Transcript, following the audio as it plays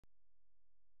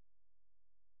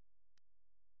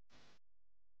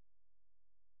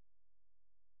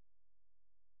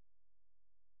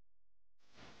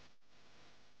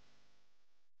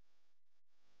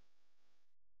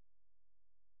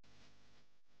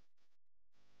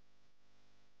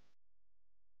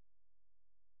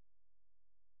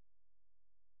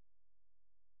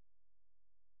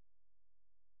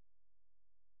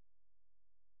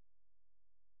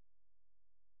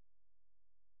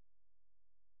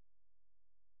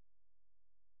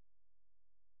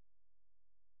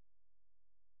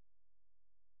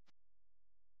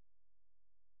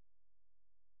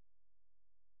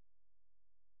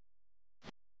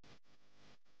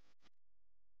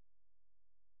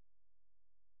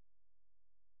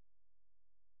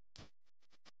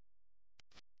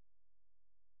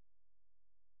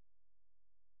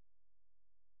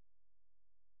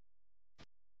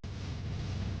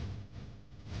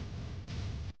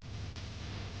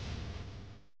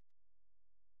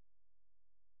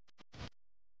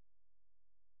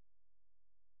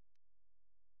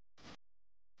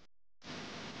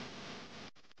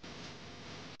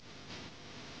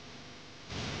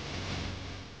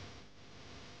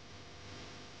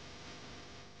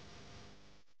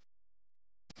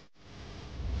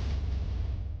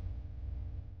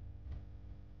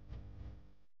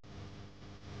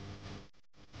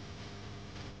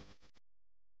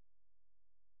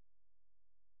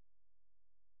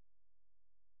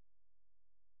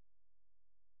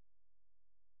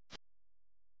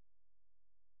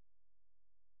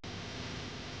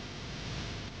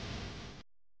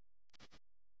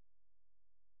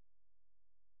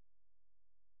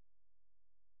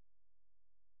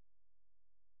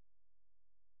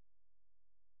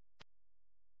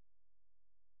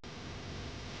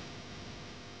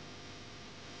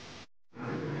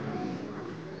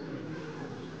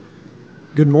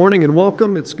Good morning and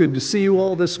welcome. It's good to see you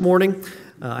all this morning.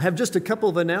 I have just a couple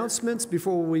of announcements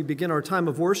before we begin our time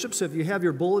of worship, so if you have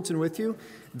your bulletin with you,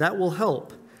 that will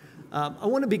help. I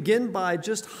want to begin by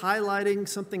just highlighting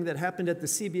something that happened at the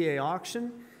CBA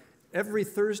auction. Every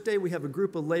Thursday we have a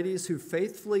group of ladies who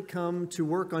faithfully come to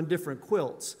work on different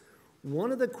quilts.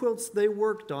 One of the quilts they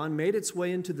worked on made its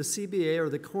way into the CBA, or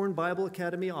the Corn Bible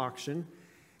Academy auction,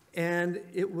 and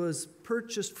it was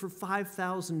purchased for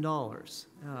 $5,000.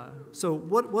 So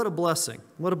what a blessing,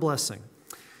 what a blessing.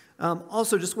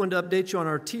 Also, just wanted to update you on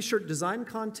our t-shirt design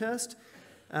contest.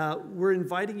 We're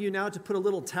inviting you now to put a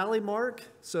little tally mark.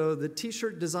 So the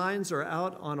t-shirt designs are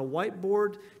out on a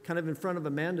whiteboard kind of in front of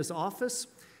Amanda's office.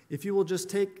 If you will just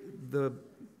take the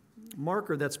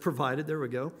marker that's provided, there we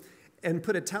go, and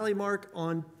put a tally mark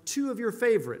on two of your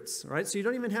favorites, all right? So you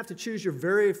don't even have to choose your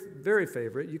very, very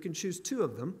favorite. You can choose two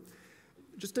of them,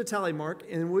 just a tally mark,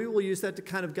 and we will use that to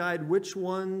kind of guide which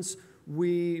ones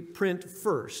we print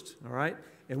first, all right?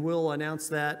 And we'll announce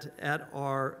that at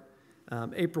our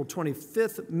April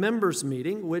 25th members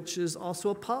meeting, which is also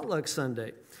a potluck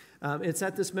Sunday. It's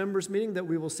at this members meeting that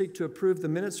we will seek to approve the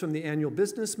minutes from the annual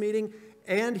business meeting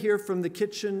and hear from the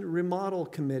Kitchen Remodel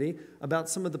Committee about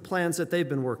some of the plans that they've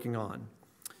been working on.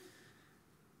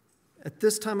 At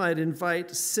this time, I'd invite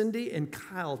Cindy and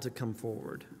Kyle to come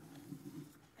forward.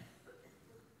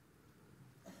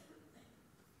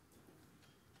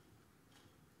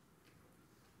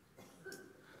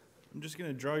 I'm just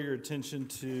going to draw your attention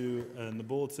to, in the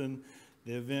bulletin,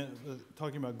 the event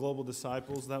talking about Global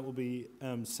Disciples. That will be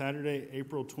Saturday,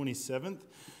 April 27th.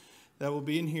 That will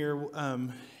be in here.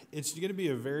 It's going to be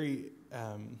a very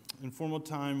informal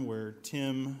time where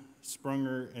Tim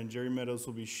Sprunger and Jerry Meadows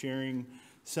will be sharing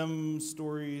some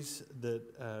stories that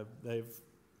they've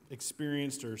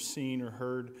experienced or seen or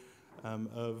heard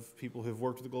of people who've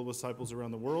worked with the Global Disciples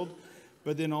around the world.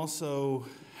 But then also,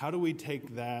 how do we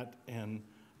take that and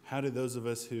how do those of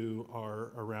us who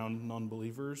are around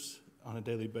non-believers on a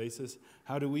daily basis,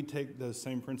 how do we take those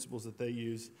same principles that they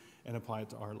use and apply it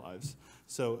to our lives?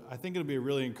 So I think it'll be a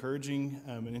really encouraging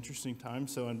and interesting time.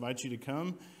 So I invite you to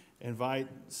come. Invite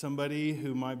somebody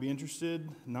who might be interested.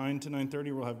 9 to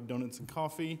 9:30, we'll have donuts and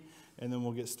coffee, and then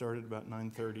we'll get started about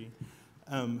 9:30.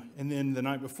 And then the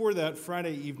night before that,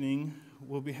 Friday evening,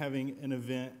 we'll be having an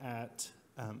event at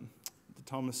the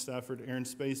Thomas Stafford Air and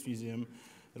Space Museum.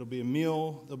 It'll be a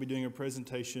meal. They'll be doing a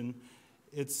presentation.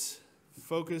 It's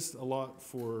focused a lot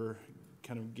for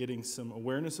kind of getting some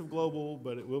awareness of global,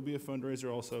 but it will be a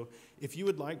fundraiser also. If you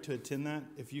would like to attend that,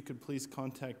 if you could please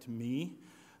contact me.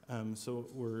 So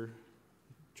we're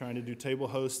trying to do table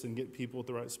host and get people at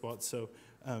the right spots. So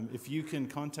if you can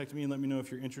contact me and let me know if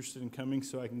you're interested in coming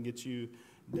so I can get you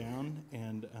down.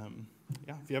 And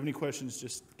yeah, if you have any questions,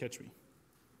 just catch me.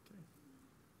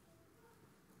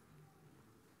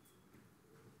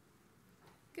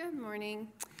 Good morning.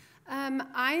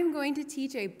 I am going to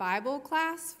teach a Bible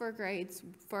class for grades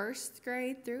 1st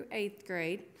grade through 8th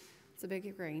grade. It's a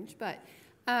big range, but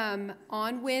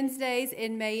on Wednesdays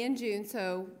in May and June.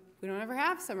 So we don't ever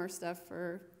have summer stuff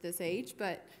for this age,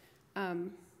 but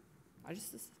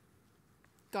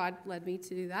God led me to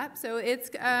do that. So it's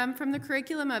from the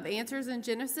curriculum of Answers in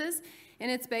Genesis,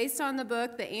 and it's based on the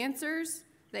book, The Answers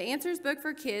Book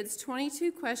for Kids,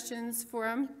 22 questions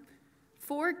for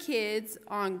kids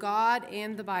on God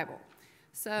and the Bible.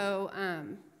 So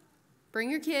bring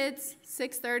your kids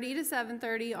 6:30 to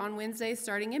 7:30 on Wednesday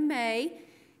starting in May,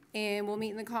 and we'll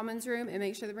meet in the Commons Room and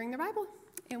make sure they bring their Bible,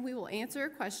 and we will answer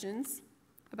questions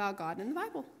about God and the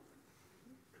Bible.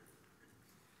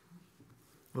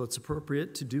 Well, it's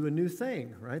appropriate to do a new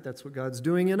thing, right? That's what God's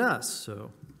doing in us.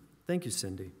 So thank you,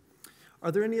 Cindy.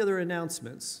 Are there any other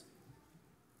announcements?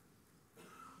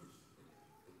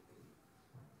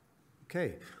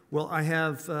 Okay, well, I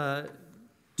have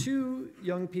two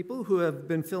young people who have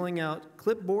been filling out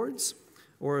clipboards,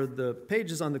 or the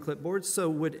pages on the clipboards. So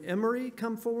would Emery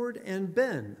come forward, and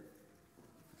Ben?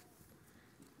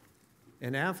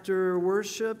 And after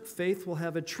worship, Faith will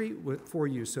have a treat for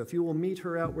you. So if you will meet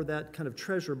her out where that kind of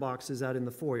treasure box is out in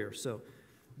the foyer. So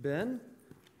Ben,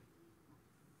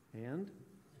 hand,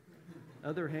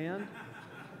 other hand.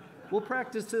 We'll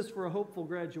practice this for a hopeful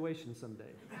graduation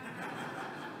someday.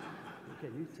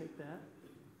 Okay, you take that.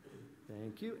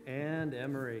 Thank you. And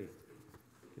Emery.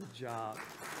 Good job.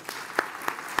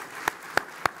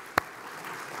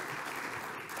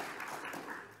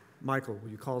 Michael,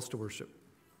 will you call us to worship?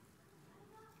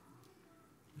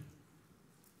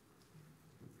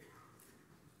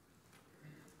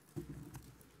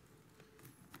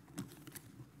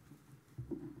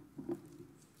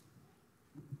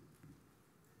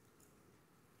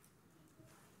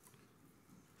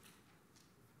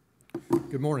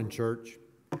 Good morning, church.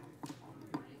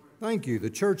 Thank you. The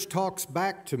church talks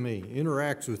back to me,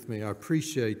 interacts with me. I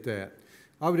appreciate that.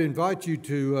 I would invite you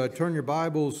to turn your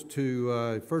Bibles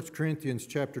to 1 Corinthians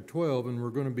chapter 12, and we're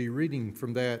going to be reading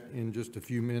from that in just a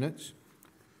few minutes.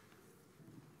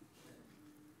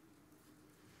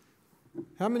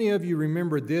 How many of you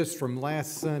remember this from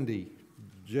last Sunday?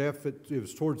 Jeff, it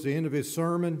was towards the end of his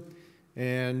sermon,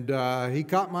 and he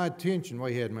caught my attention. Well,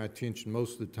 he had my attention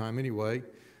most of the time anyway,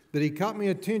 but he caught my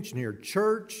attention here.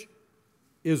 Church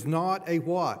is not a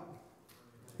what?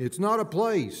 It's not a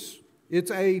place. It's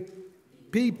a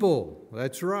people.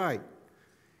 That's right.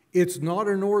 It's not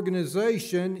an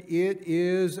organization. It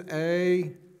is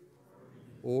an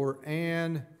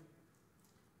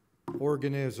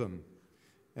organism.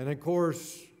 And of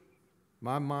course,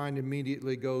 my mind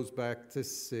immediately goes back to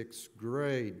 6th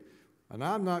grade. And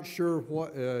I'm not sure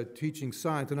what, teaching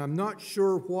science, and I'm not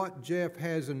sure what Jeff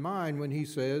has in mind when he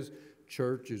says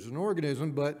church is an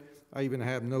organism, but I even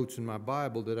have notes in my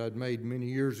Bible that I'd made many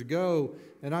years ago,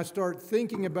 and I start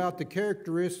thinking about the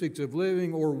characteristics of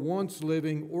living or once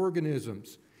living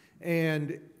organisms.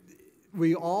 And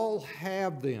we all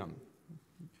have them.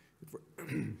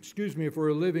 Excuse me, if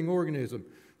we're a living organism.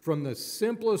 From the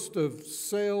simplest of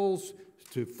cells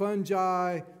to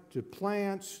fungi to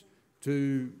plants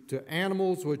to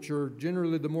animals, which are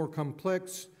generally the more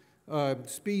complex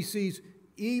species,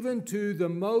 even to the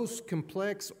most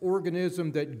complex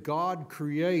organism that God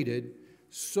created,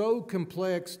 so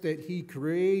complex that He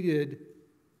created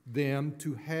them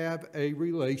to have a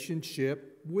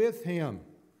relationship with Him.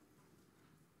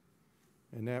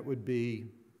 And that would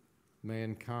be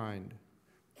mankind.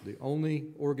 The only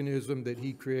organism that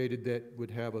He created that would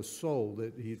have a soul,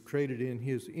 that He had created in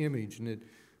His image, and that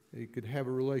it could have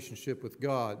a relationship with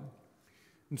God.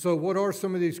 And so what are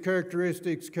some of these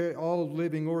characteristics? All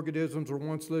living organisms or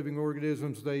once living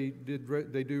organisms, they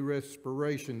do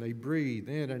respiration, they breathe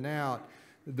in and out,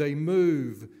 they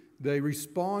move, they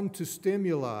respond to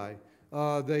stimuli,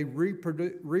 they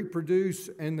reproduce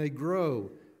and they grow,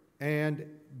 and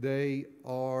they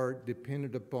are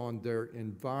dependent upon their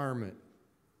environment.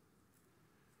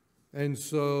 And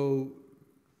so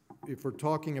if we're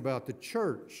talking about the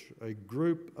church, a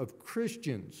group of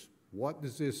Christians, what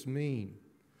does this mean?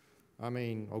 I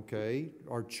mean, okay,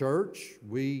 our church,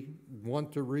 we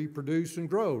want to reproduce and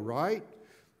grow, right?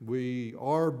 We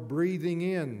are breathing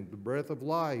in the breath of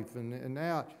life and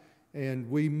out, and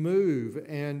we move,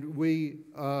 and we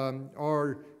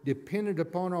are dependent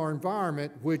upon our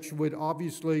environment, which would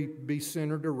obviously be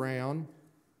centered around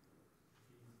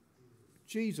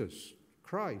Jesus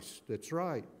Christ. That's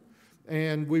right.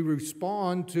 And we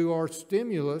respond to our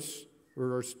stimulus,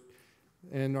 who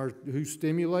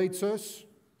stimulates us?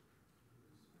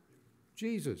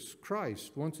 Jesus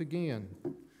Christ, once again.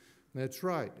 That's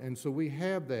right. And so we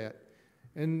have that.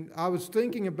 And I was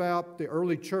thinking about the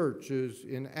early churches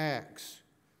in Acts.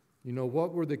 You know,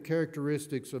 what were the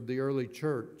characteristics of the early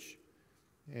church?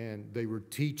 And they were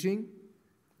teaching,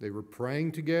 they were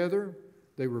praying together,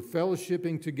 they were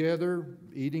fellowshipping together,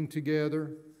 eating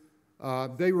together.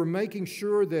 They were making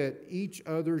sure that each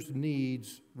other's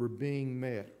needs were being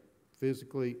met,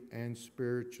 physically and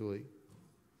spiritually.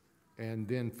 And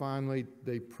then finally,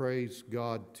 they praised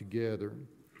God together.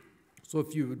 So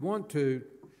if you would want to,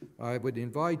 I would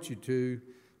invite you to,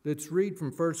 let's read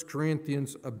from 1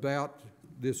 Corinthians about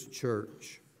this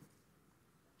church.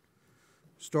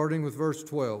 Starting with verse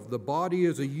 12. The body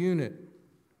is a unit.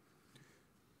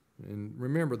 And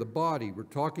remember, the body, we're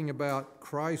talking about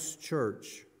Christ's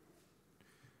church.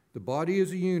 The body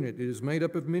is a unit. It is made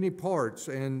up of many parts,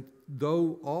 and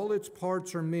though all its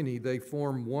parts are many, they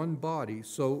form one body,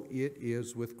 so it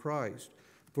is with Christ.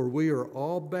 For we are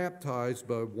all baptized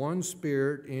by one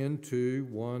Spirit into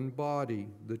one body,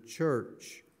 the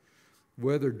church.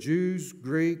 Whether Jews,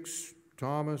 Greeks,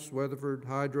 Thomas, Weatherford,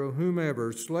 Hydro,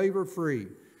 whomever, slave or free,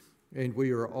 and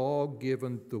we are all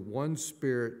given the one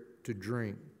Spirit to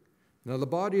drink. Now the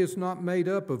body is not made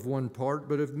up of one part,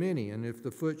 but of many. And if the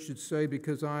foot should say,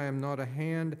 because I am not a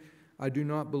hand, I do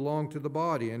not belong to the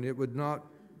body, and it would not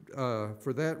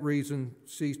for that reason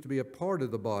cease to be a part of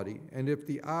the body. And if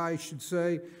the eye should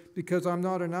say, because I'm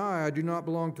not an eye, I do not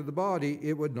belong to the body,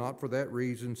 it would not for that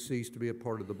reason cease to be a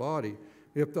part of the body.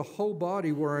 If the whole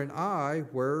body were an eye,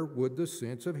 where would the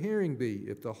sense of hearing be?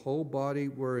 If the whole body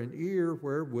were an ear,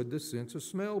 where would the sense of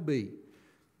smell be?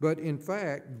 But in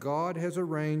fact, God has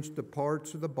arranged the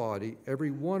parts of the body, every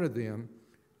one of them,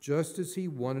 just as He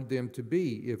wanted them to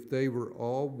be. If they were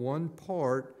all one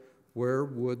part, where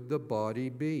would the body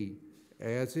be?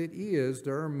 As it is,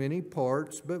 there are many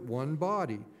parts, but one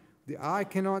body. The eye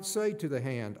cannot say to the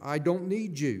hand, I don't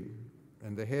need you,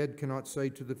 and the head cannot say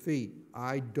to the feet,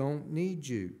 I don't need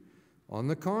you. On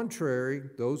the contrary,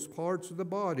 those parts of the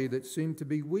body that seem to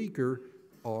be weaker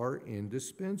are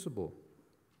indispensable.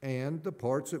 And the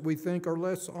parts that we think are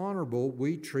less honorable,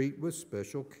 we treat with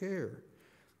special care.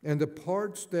 And the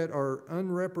parts that are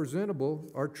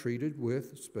unrepresentable are treated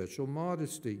with special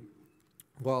modesty,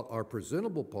 while our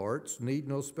presentable parts need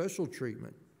no special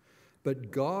treatment.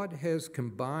 But God has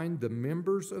combined the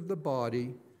members of the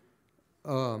body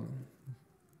and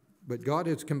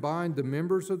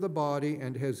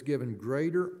has given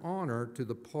greater honor to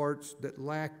the parts that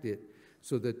lacked it,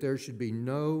 so that there should be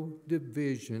no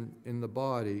division in the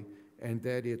body, and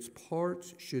that its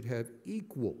parts should have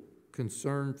equal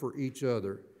concern for each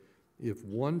other. If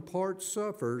one part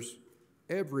suffers,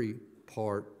 every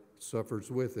part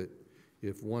suffers with it.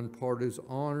 If one part is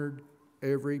honored,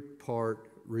 every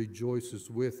part rejoices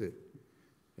with it.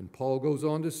 And Paul goes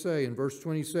on to say in verse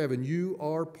 27, you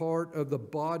are part of the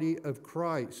body of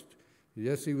Christ.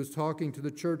 Yes, he was talking to the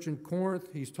church in Corinth.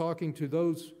 He's talking to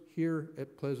those here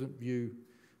at Pleasant View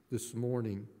this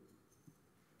morning.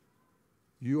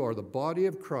 You are the body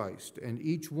of Christ, and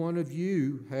each one of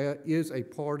you is a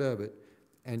part of it.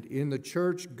 And in the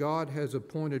church, God has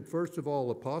appointed, first of all,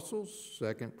 apostles,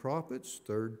 second, prophets,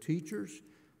 third, teachers,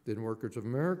 then workers of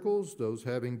miracles, those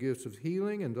having gifts of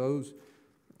healing, and those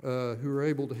who are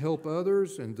able to help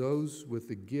others, and those with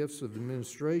the gifts of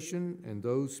administration, and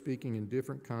those speaking in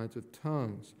different kinds of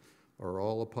tongues. Are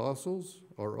all apostles?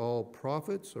 Are all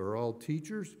prophets? Are all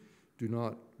teachers?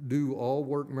 Do all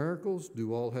work miracles?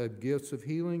 Do all have gifts of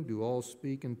healing? Do all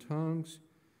speak in tongues?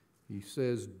 He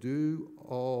says, do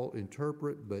all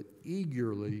interpret, but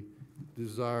eagerly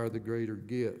desire the greater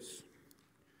gifts.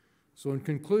 So in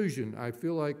conclusion, I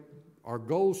feel like our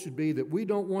goal should be that we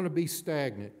don't want to be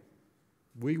stagnant.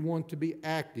 We want to be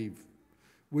active.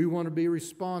 We want to be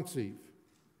responsive,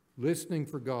 listening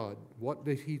for God. What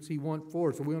does He want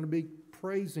for us? So we want to be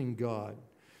praising God.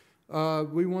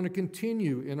 We want to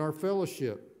continue in our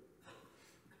fellowship.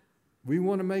 We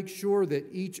want to make sure that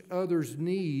each other's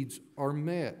needs are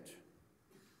met,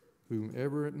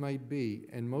 whomever it may be.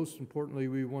 And most importantly,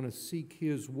 we want to seek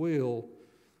His will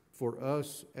for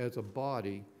us as a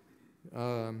body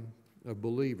of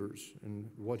believers and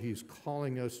what He's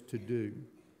calling us to do.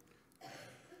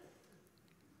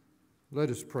 Let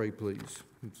us pray, please.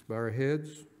 Let's bow our heads.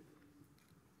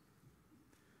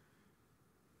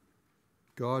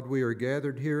 God, we are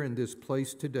gathered here in this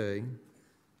place today,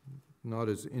 not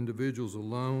as individuals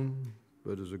alone,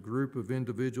 but as a group of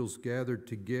individuals gathered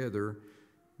together,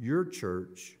 your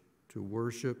church, to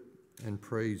worship and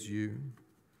praise you.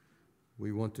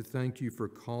 We want to thank you for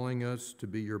calling us to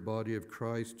be your body of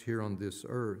Christ here on this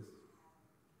earth.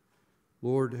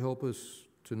 Lord, help us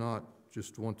to not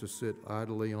just want to sit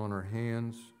idly on our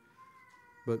hands,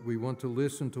 but we want to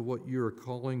listen to what you are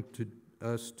calling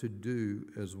us to do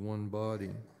as one body.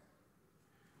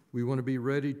 We want to be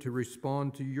ready to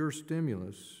respond to your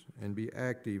stimulus and be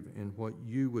active in what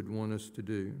you would want us to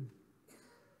do.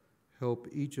 Help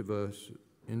each of us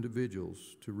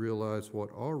individuals to realize what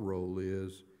our role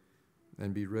is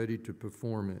and be ready to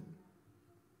perform it.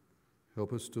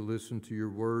 Help us to listen to your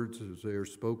words as they are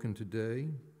spoken today,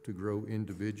 to grow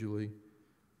individually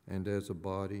and as a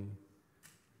body.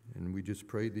 And we just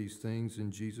pray these things in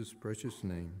Jesus' precious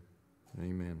name.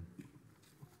 Amen.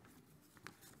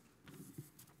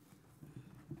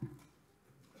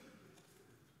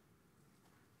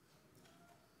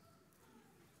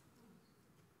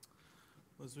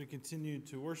 As we continue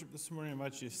to worship this morning, I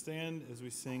invite you to stand as we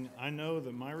sing, I Know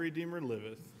That My Redeemer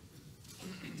Liveth.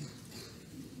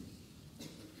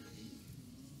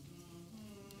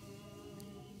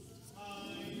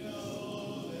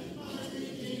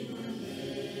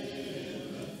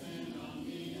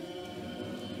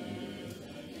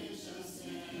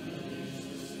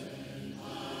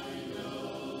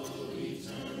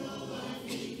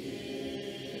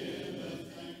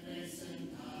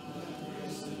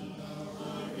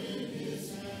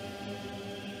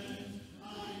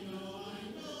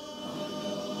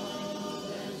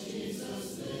 Jesus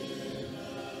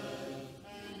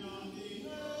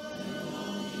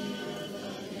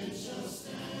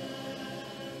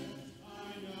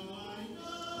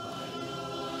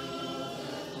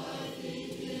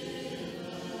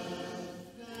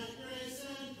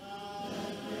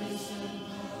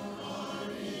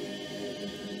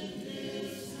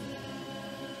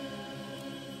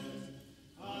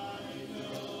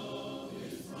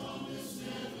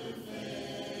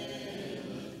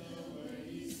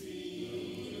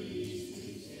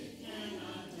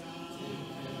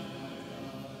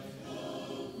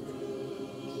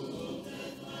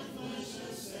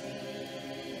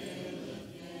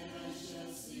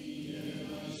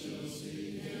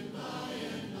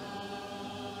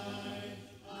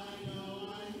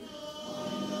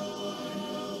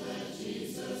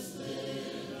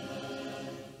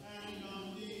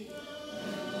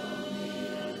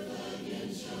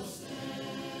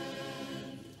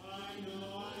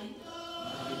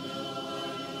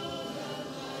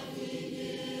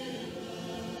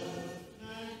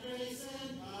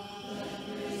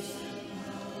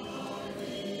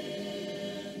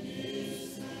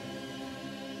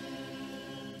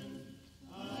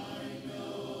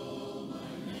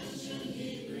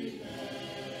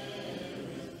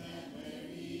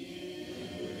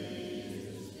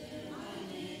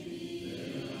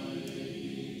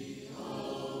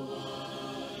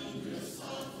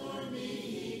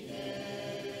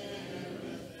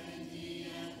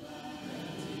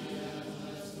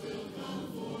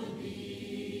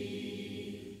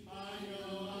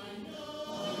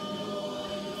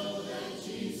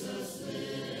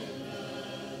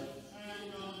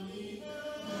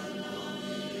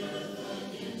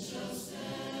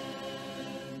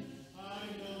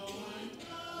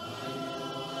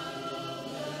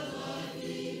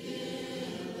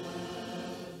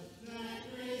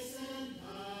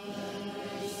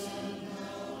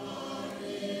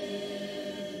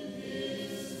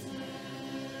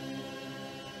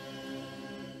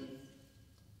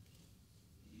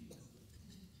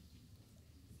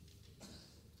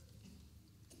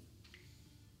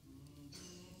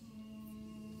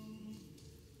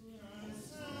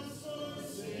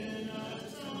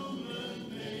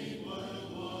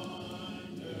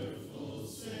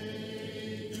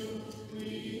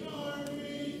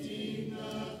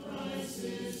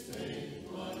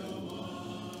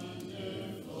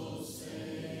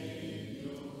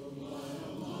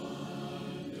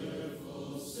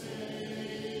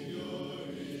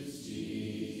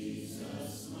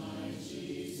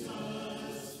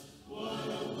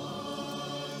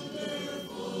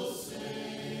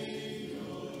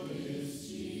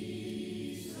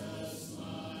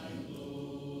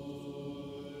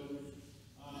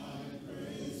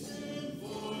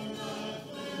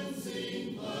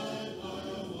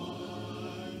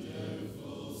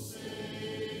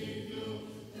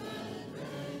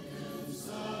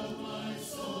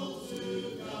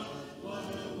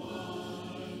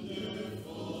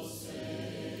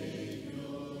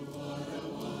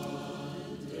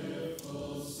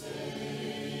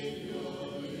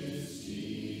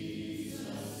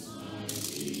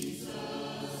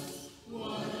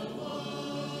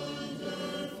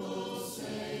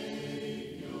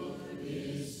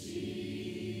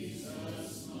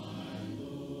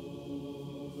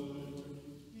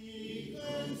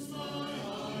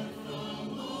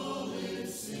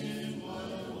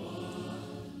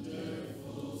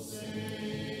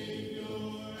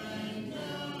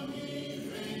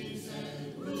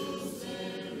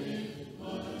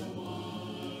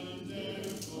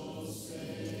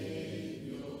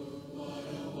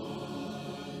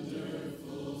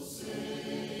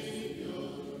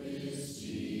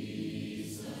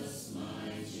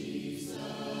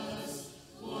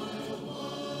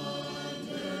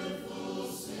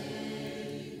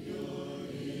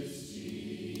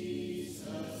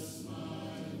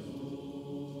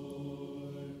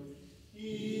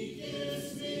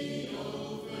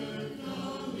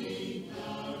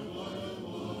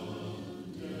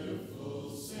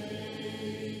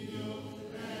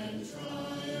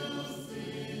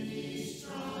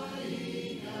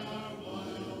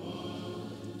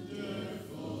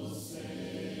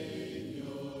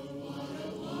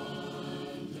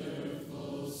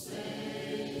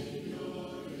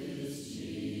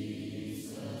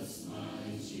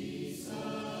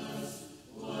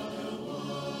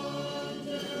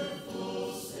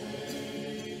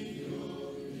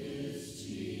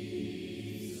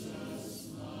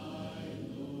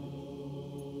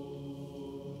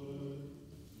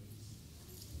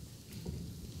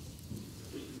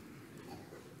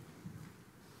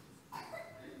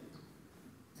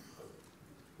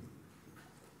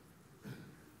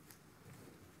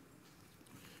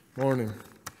Morning.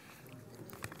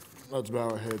 Let's bow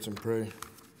our heads and pray.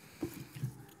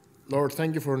 Lord,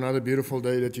 thank you for another beautiful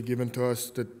day that you've given to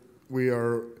us, that we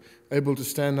are able to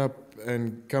stand up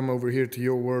and come over here to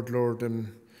your word, Lord,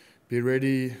 and be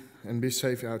ready and be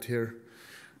safe out here.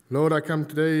 Lord, I come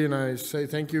today and I say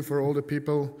thank you for all the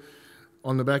people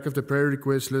on the back of the prayer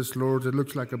request list, Lord. It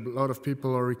looks like a lot of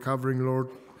people are recovering, Lord,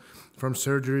 from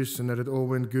surgeries, and that it all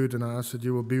went good, and I ask that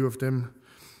you will be with them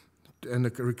and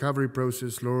the recovery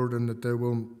process, Lord, and that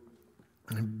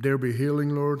there be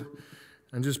healing, Lord,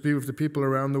 and just be with the people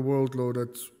around the world, Lord,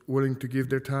 that's willing to give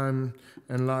their time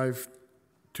and life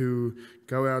to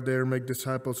go out there and make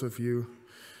disciples of you.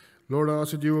 Lord, I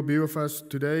ask that you will be with us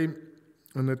today,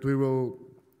 and that we will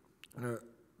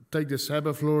take the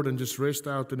Sabbath, Lord, and just rest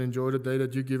out and enjoy the day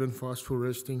that you've given for us for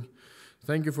resting.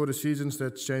 Thank you for the seasons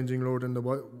that's changing, Lord, and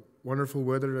the wonderful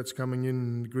weather that's coming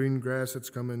in, green grass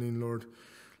that's coming in, Lord.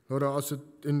 Lord, I ask that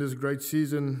in this great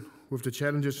season, with the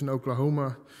challenges in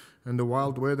Oklahoma and the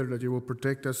wild weather, that you will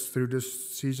protect us through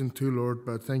this season too, Lord.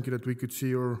 But thank you that we could see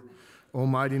your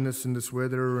almightiness in this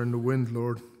weather and the wind,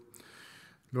 Lord.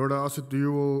 Lord, I ask that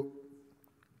you will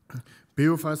be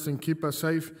with us and keep us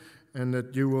safe, and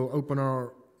that you will open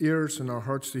our ears and our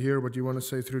hearts to hear what you want to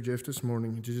say through Jeff this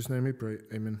morning. In Jesus' name we pray.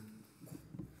 Amen.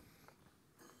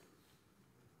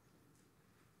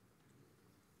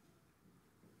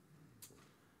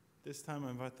 This time I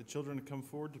invite the children to come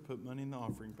forward to put money in the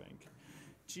offering bank.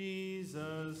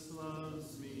 Jesus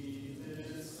loves me,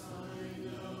 this I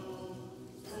know,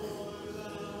 for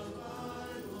the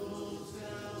Bible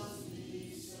tells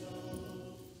me so.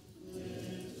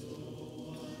 Little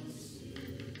ones to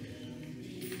him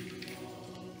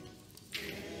belong,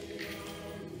 they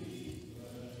are weak,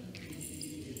 but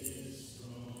he is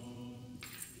strong.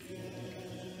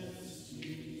 Yes,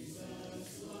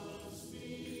 Jesus loves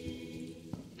me.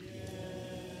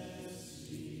 Yes,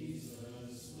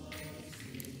 Jesus loves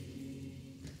me.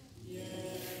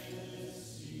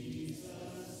 Yes,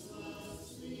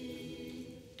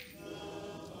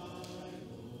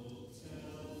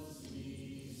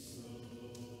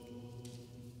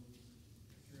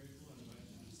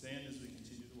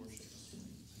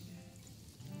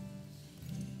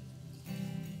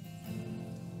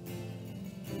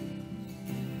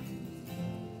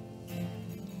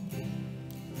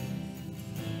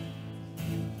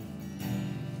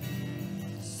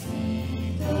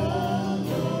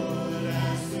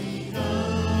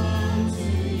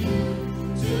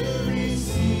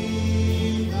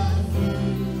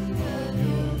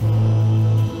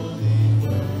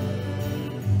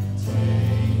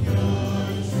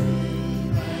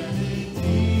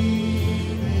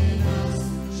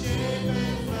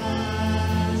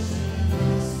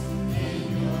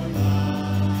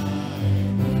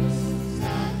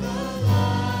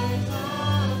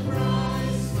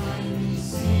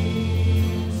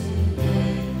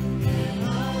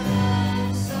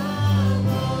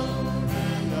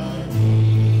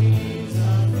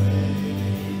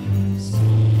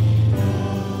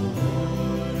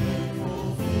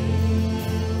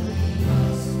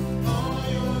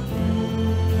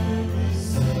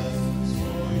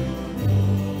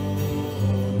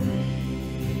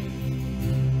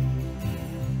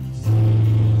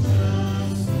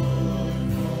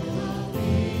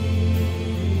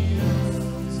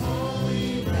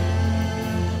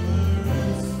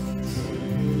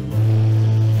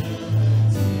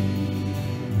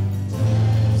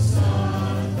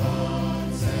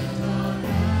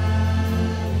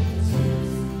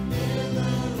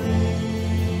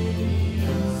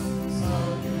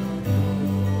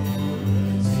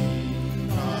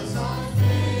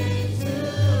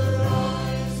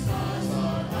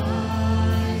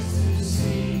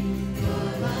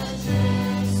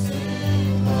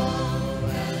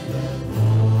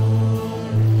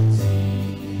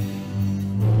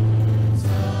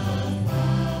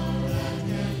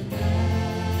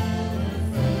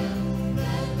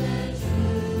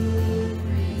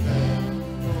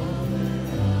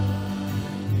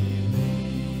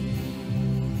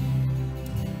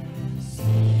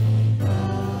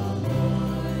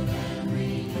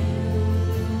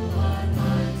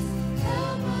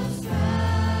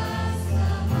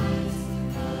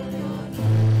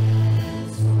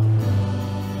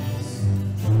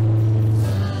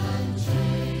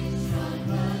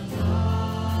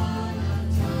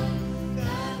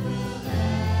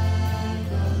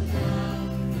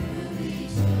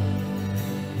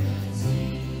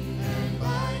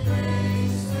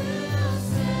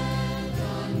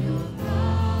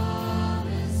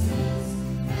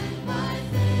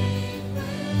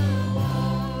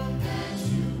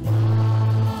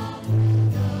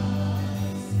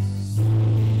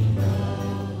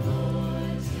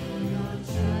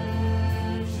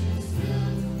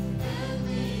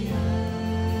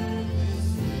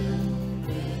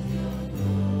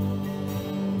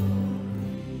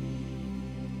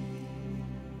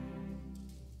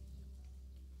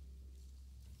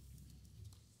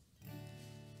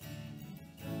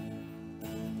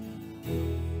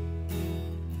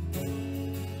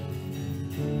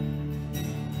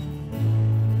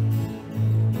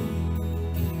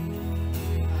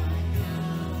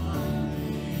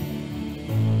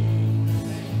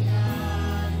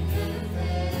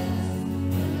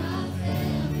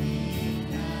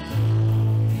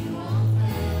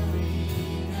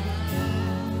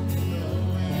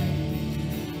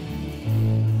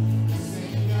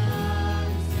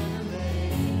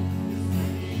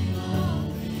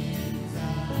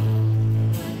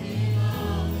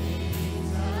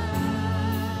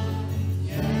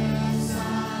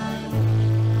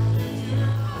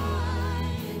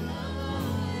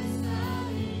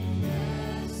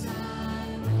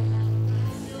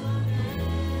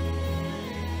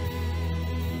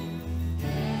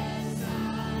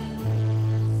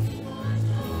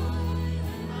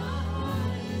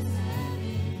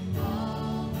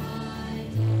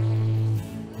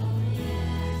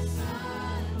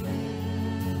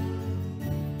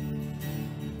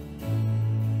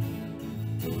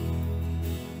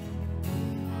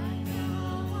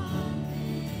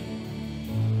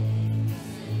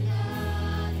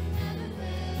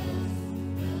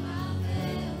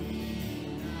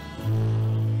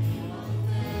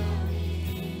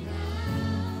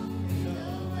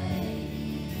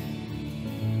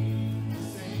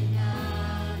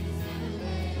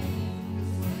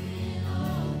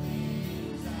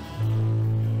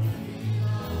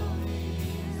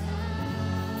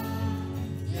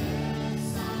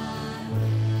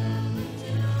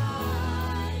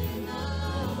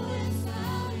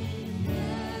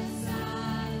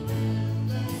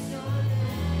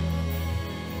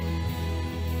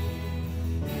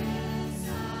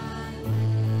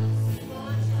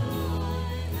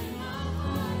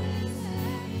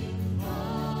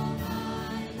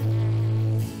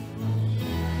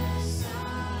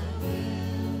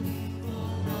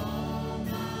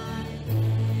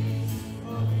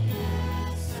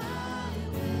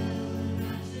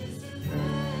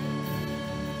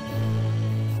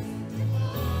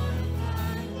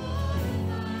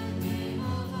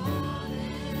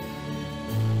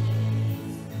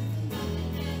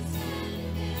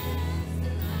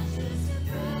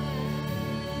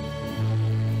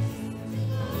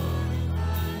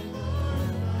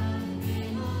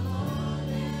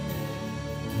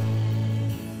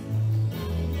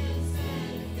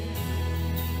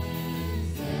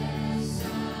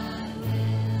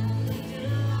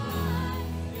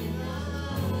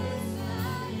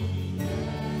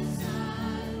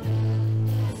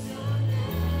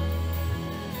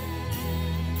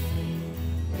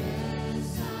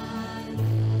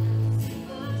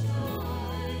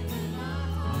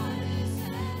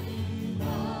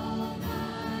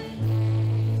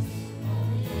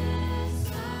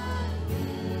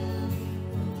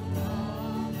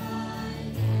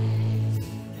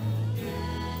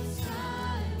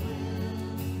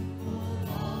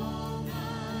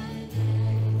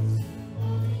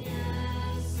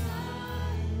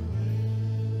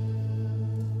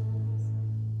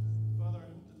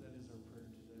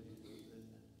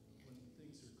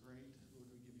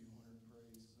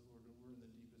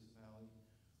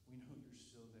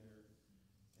 still there.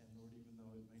 And Lord, even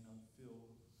though it may not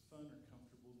feel fun or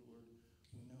comfortable, Lord,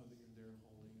 we know that you're there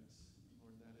holding us. And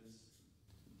Lord, that is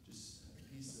just a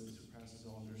peace that surpasses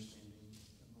all understanding.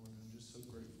 And Lord, I'm just so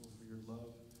grateful for your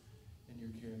love and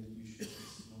your care that you show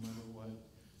us, no matter what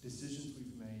decisions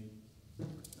we've made,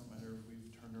 no matter if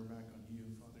we've turned our back on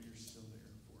you, Father, you're still there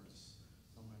for us,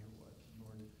 no matter what. And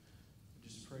Lord, I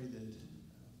just pray that,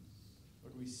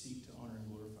 Lord, we seek to honor and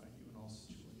glorify you in all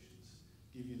situations.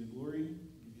 Give you the glory,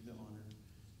 give you the honor,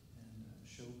 and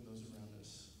show those around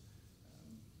us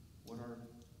what our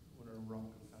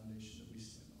rock of foundation that we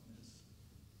stand on is.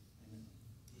 Amen.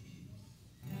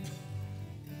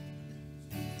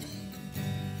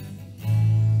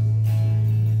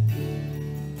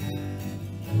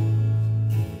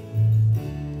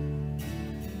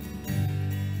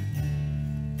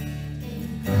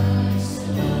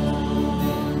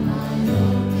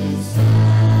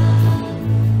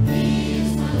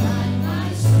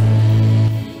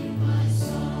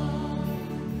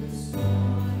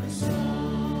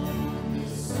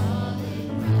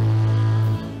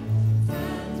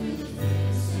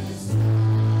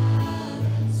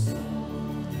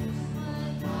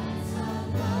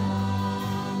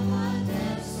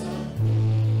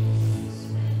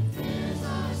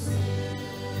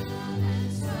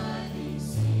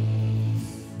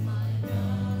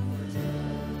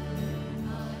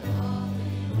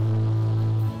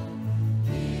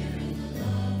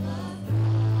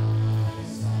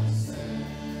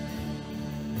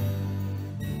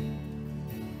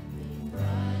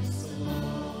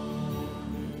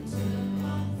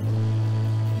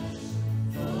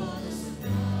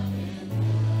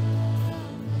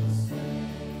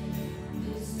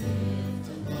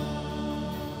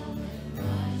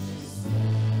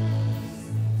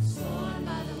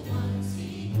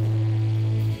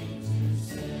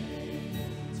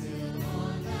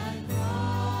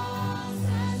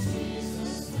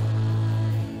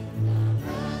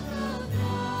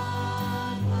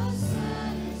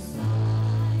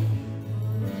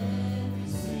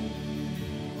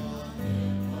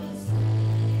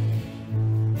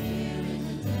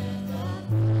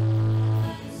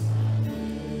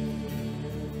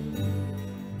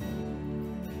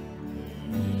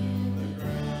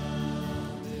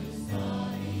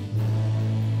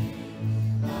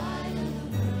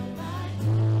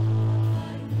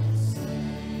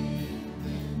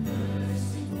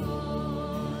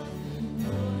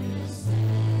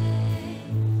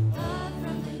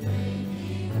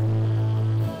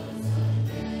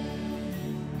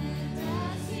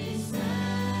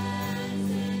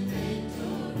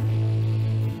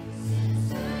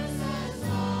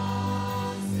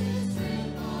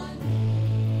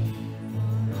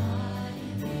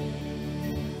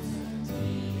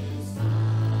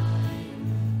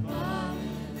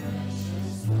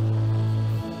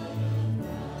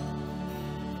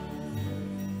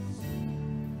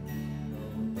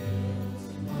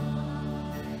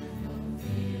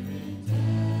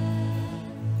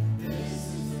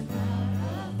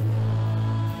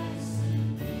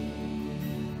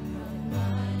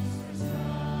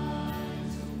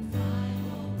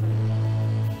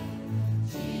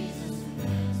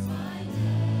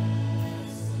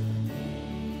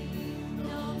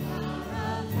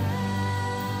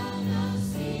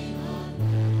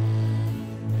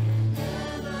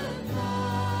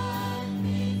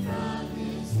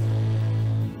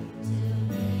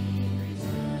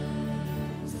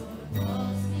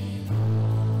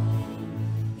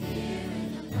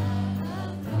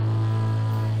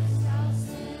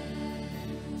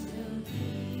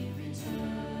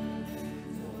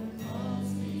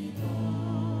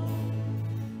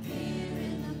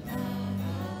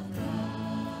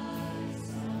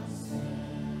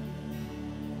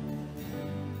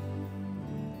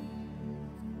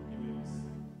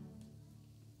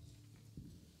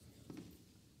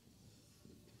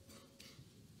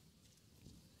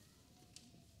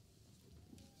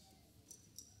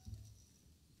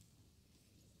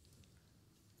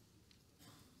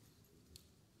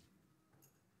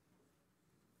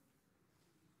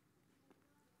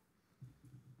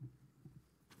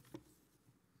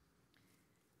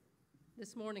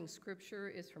 This morning's scripture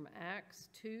is from Acts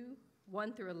 2,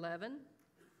 1 through 11.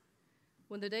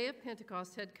 When the day of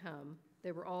Pentecost had come,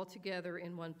 they were all together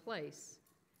in one place.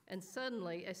 And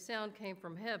suddenly a sound came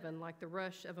from heaven like the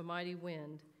rush of a mighty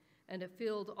wind, and it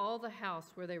filled all the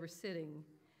house where they were sitting.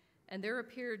 And there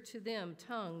appeared to them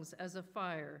tongues as of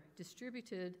fire,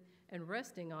 distributed and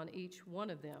resting on each one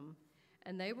of them.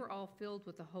 And they were all filled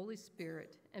with the Holy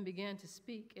Spirit and began to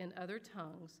speak in other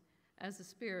tongues as the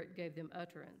Spirit gave them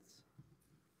utterance.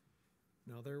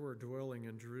 Now there were dwelling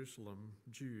in Jerusalem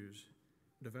Jews,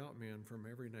 devout men from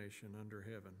every nation under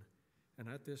heaven. And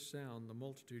at this sound the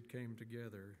multitude came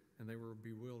together, and they were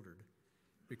bewildered,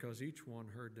 because each one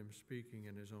heard them speaking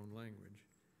in his own language.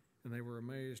 And they were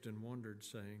amazed and wondered,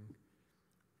 saying,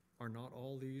 Are not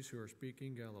all these who are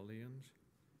speaking Galileans?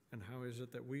 And how is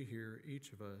it that we hear,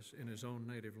 each of us, in his own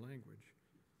native language?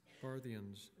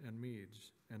 Parthians and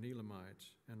Medes and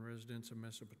Elamites and residents of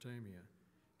Mesopotamia,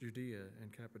 Judea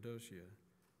and Cappadocia,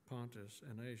 Pontus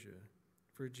and Asia,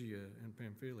 Phrygia and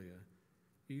Pamphylia,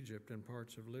 Egypt and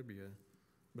parts of Libya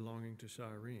belonging to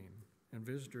Cyrene, and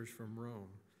visitors from Rome,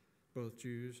 both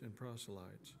Jews and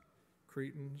proselytes,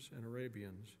 Cretans and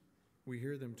Arabians. We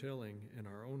hear them telling in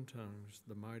our own tongues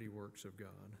the mighty works of God.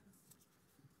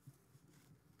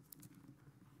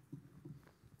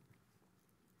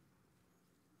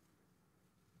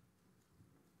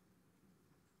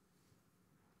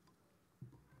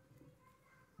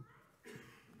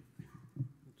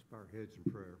 Let's bow our heads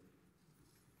in prayer.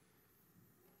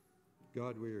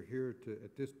 God, we are here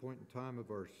at this point in time of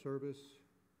our service.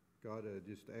 God, I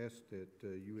just ask that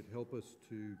you would help us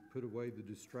to put away the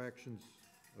distractions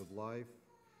of life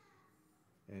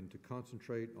and to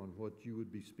concentrate on what you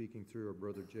would be speaking through our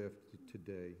brother Jeff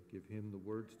today. Give him the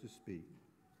words to speak.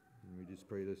 And we just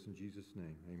pray this in Jesus'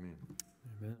 name. Amen.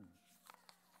 Amen.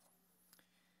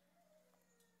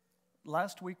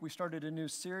 Last week we started a new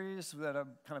series that I'm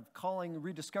kind of calling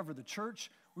Rediscover the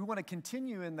Church. We want to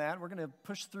continue in that. We're going to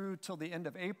push through till the end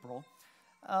of April.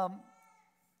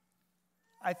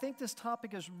 I think this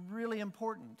topic is really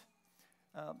important.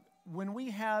 When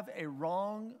we have a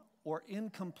wrong or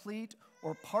incomplete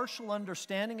or partial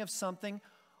understanding of something,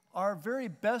 our very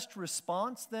best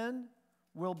response then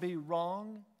will be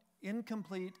wrong,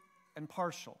 incomplete, and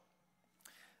partial.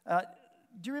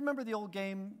 Do you remember the old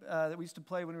game that we used to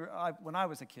play when I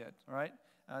was a kid, all right?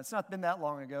 It's not been that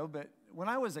long ago, but when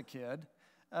I was a kid,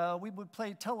 we would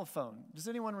play telephone. Does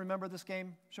anyone remember this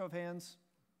game? Show of hands.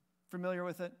 Familiar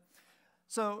with it?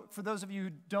 So for those of you who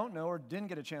don't know or didn't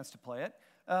get a chance to play it,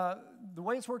 the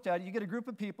way it's worked out, you get a group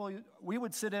of people, we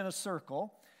would sit in a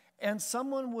circle, and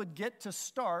someone would get to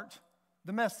start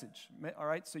the message, all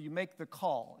right? So you make the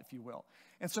call, if you will.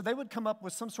 And so they would come up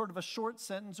with some sort of a short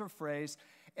sentence or phrase,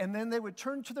 and then they would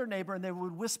turn to their neighbor and they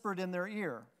would whisper it in their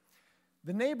ear.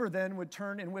 The neighbor then would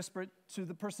turn and whisper it to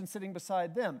the person sitting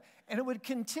beside them. And it would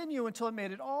continue until it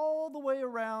made it all the way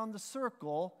around the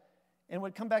circle and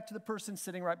would come back to the person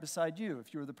sitting right beside you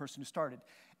if you were the person who started.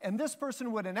 And this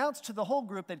person would announce to the whole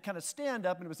group, they'd kind of stand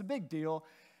up, and it was a big deal.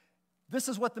 This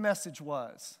is what the message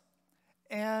was.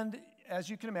 And as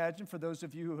you can imagine, for those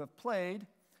of you who have played,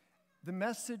 the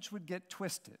message would get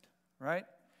twisted, right?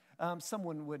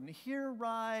 Someone wouldn't hear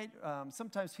right.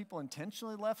 Sometimes people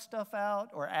intentionally left stuff out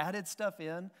or added stuff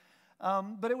in.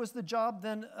 But it was the job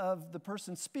then of the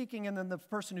person speaking and then the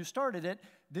person who started it.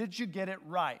 Did you get it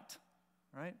right?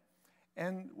 Right?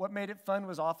 And what made it fun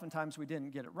was oftentimes we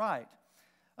didn't get it right.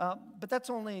 But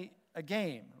that's only a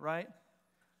game, right?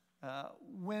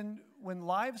 When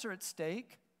lives are at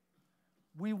stake,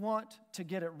 we want to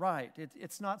get it right.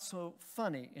 It's not so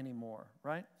funny anymore,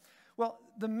 right? Well,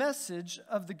 the message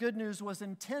of the good news was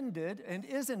intended and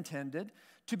is intended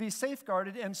to be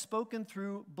safeguarded and spoken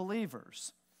through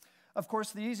believers. Of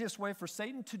course, the easiest way for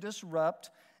Satan to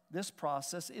disrupt this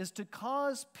process is to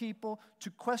cause people to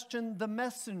question the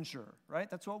messenger, right?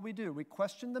 That's what we do. We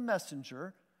question the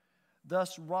messenger,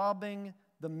 thus robbing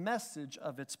the message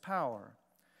of its power.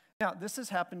 Now, this has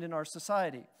happened in our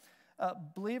society.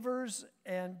 Believers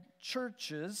and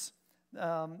churches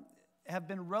have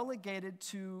been relegated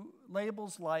to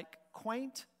labels like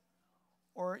quaint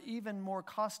or even more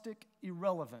caustic,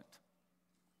 irrelevant.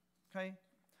 Okay?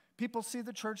 People see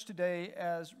the church today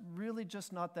as really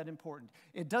just not that important.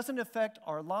 It doesn't affect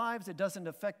our lives. It doesn't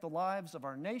affect the lives of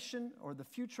our nation or the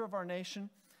future of our nation.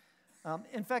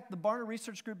 In fact, the Barna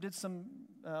Research Group did some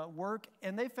work,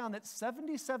 and they found that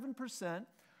 77%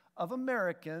 of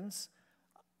Americans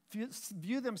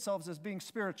view themselves as being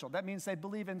spiritual. That means they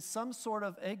believe in some sort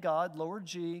of a God, lower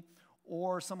G,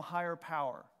 or some higher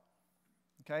power.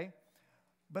 Okay?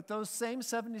 But those same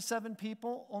 77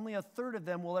 people, only a third of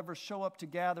them will ever show up to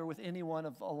gather with anyone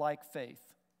of a like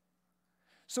faith.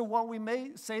 So while we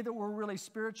may say that we're really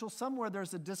spiritual, somewhere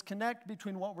there's a disconnect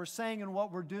between what we're saying and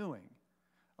what we're doing.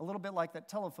 A little bit like that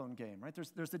telephone game, right?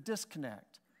 There's a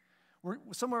disconnect.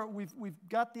 Somewhere we've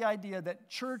got the idea that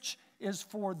church is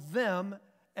for them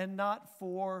and not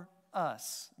for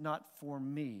us, not for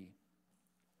me.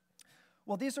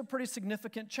 Well, these are pretty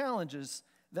significant challenges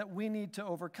that we need to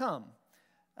overcome.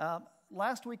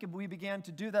 Last week we began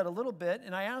to do that a little bit,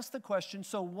 and I asked the question,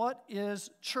 so what is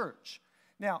church?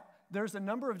 Now, there's a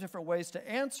number of different ways to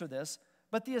answer this,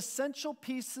 but the essential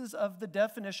pieces of the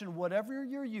definition, whatever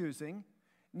you're using,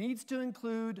 needs to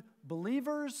include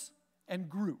believers and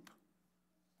group,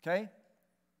 okay?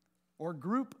 Or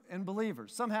group and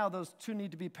believers. Somehow those two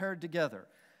need to be paired together.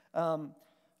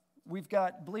 We've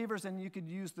got believers, and you could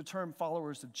use the term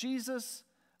followers of Jesus,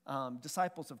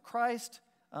 disciples of Christ,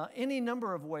 any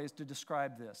number of ways to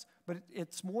describe this. But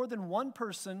it's more than one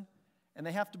person, and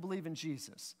they have to believe in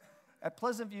Jesus. At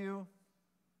Pleasant View,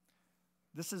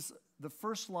 this is the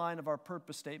first line of our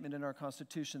purpose statement in our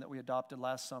Constitution that we adopted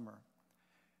last summer.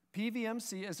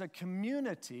 PVMC is a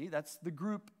community, that's the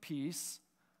group piece,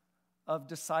 of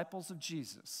disciples of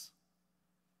Jesus.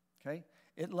 Okay?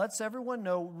 It lets everyone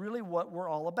know really what we're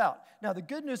all about. Now, the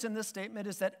good news in this statement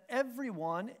is that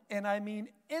everyone, and I mean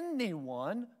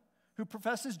anyone, who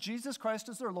professes Jesus Christ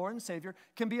as their Lord and Savior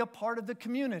can be a part of the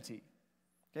community.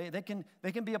 Okay?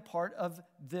 They can be a part of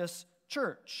this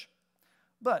church.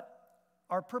 But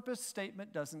our purpose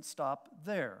statement doesn't stop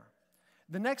there.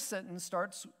 The next sentence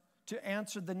starts to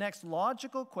answer the next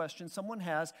logical question someone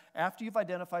has after you've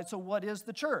identified, so what is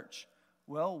the church?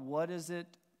 Well, what does it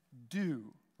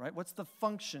do, right? What's the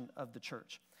function of the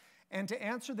church? And to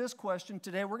answer this question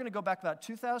today, we're going to go back about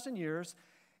 2,000 years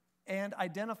and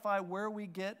identify where we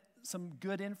get some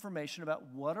good information about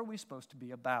what are we supposed to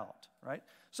be about, right?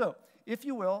 So, if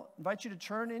you will, I invite you to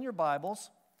turn in your Bibles.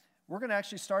 We're going to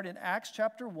actually start in Acts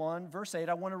chapter 1, verse 8.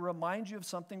 I want to remind you of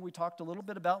something we talked a little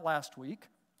bit about last week.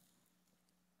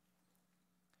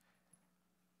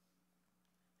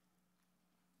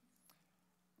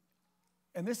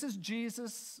 And this is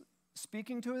Jesus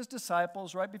speaking to his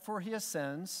disciples right before he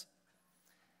ascends.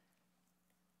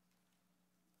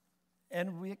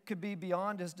 And it could be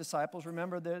beyond his disciples.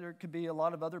 Remember, there could be a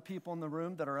lot of other people in the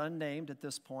room that are unnamed at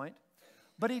this point.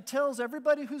 But he tells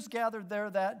everybody who's gathered there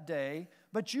that day,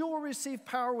 but you will receive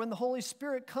power when the Holy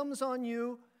Spirit comes on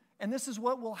you, and this is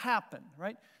what will happen,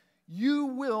 right? You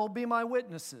will be my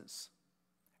witnesses.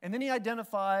 And then he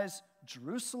identifies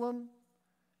Jerusalem,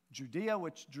 Judea,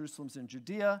 which Jerusalem's in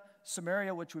Judea,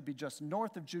 Samaria, which would be just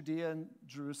north of Judea and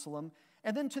Jerusalem,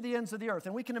 and then to the ends of the earth.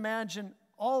 And we can imagine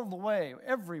all the way,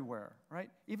 everywhere,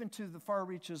 right? Even to the far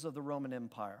reaches of the Roman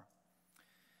Empire.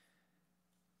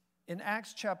 In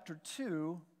Acts chapter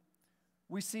 2,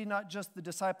 we see not just the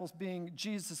disciples being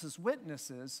Jesus'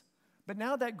 witnesses, but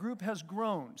now that group has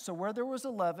grown. So where there was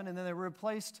 11, and then they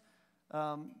replaced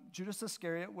Judas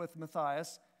Iscariot with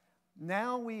Matthias,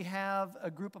 now we have a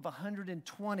group of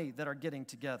 120 that are getting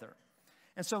together.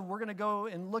 And so we're going to go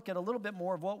and look at a little bit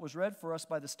more of what was read for us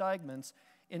by the Steigmans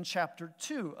in chapter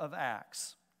 2 of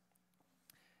Acts.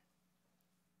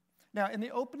 Now, in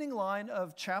the opening line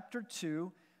of chapter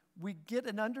 2, we get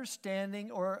an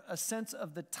understanding or a sense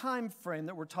of the time frame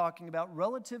that we're talking about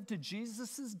relative to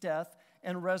Jesus' death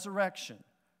and resurrection,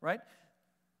 right?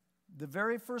 The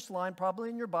very first line, probably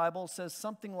in your Bible, says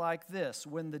something like this: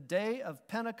 when the day of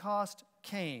Pentecost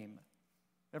came.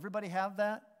 Everybody have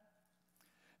that?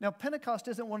 Now, Pentecost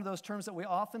isn't one of those terms that we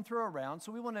often throw around,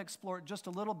 so we want to explore it just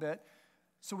a little bit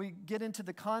so we get into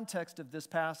the context of this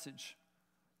passage,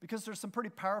 because there's some pretty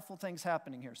powerful things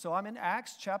happening here. So I'm in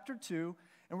Acts chapter 2,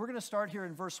 and we're going to start here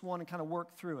in verse 1 and kind of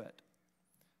work through it.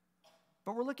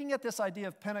 But we're looking at this idea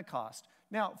of Pentecost.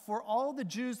 Now, for all the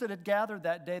Jews that had gathered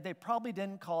that day, they probably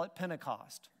didn't call it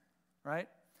Pentecost, right?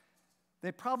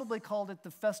 They probably called it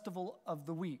the Festival of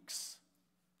the Weeks,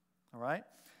 all right?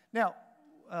 Now,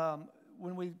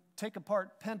 when we take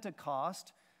apart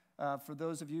Pentecost, for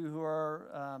those of you who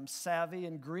are savvy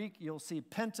in Greek, you'll see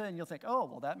penta and you'll think, oh,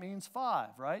 well, that means 5,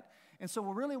 right? And so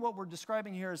really what we're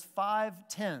describing here is 5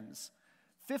 tens,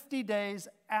 50 days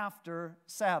after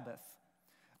Sabbath.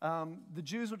 The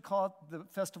Jews would call it the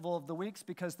Festival of the Weeks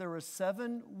because there were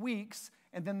 7 weeks,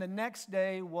 and then the next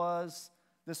day was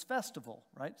this festival,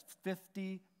 right?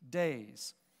 50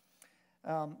 days.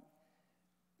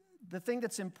 The thing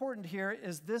that's important here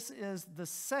is this is the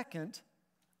second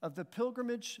of the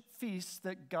pilgrimage feasts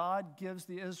that God gives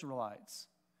the Israelites.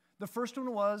 The first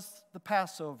one was the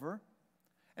Passover,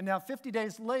 and now 50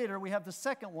 days later we have the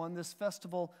second one, this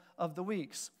Festival of the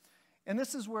Weeks. And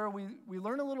this is where we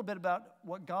learn a little bit about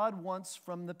what God wants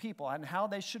from the people and how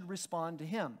they should respond to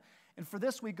Him. And for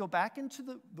this, we go back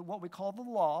into what we call the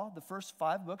law, the first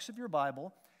 5 books of your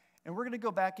Bible, and we're going to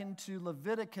go back into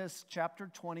Leviticus chapter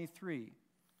 23.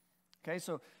 Okay,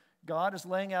 so God is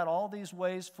laying out all these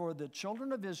ways for the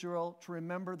children of Israel to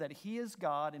remember that He is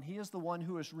God and He is the one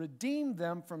who has redeemed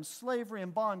them from slavery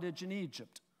and bondage in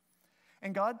Egypt.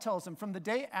 And God tells them from the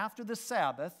day after the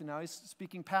Sabbath, and now He's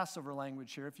speaking Passover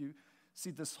language here if you see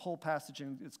this whole passage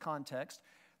in its context,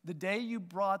 the day you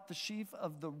brought the sheaf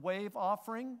of the wave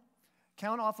offering,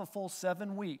 count off a full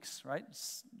 7 weeks, right?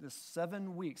 This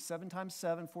 7 weeks, 7 times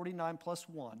 7, 49 plus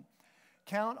 1.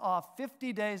 Count off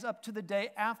 50 days up to the day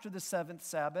after the 7th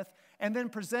Sabbath, and then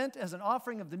present as an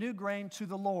offering of the new grain to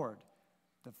the Lord,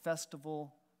 the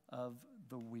festival of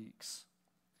the weeks.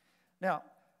 Now,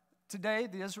 today,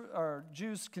 the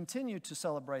Jews continue to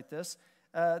celebrate this.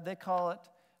 They call it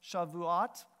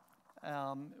Shavuot,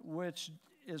 which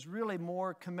is really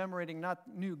more commemorating not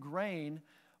new grain,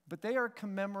 but they are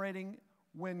commemorating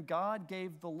when God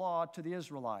gave the law to the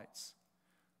Israelites.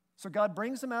 So God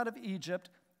brings them out of Egypt,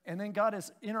 and then God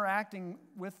is interacting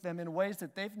with them in ways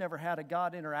that they've never had a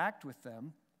God interact with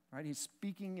them. Right? He's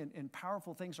speaking, and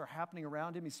powerful things are happening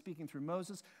around him. He's speaking through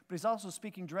Moses, but he's also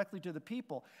speaking directly to the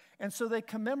people. And so they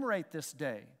commemorate this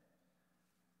day,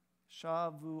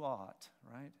 Shavuot,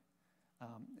 right?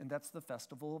 And that's the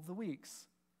festival of the weeks.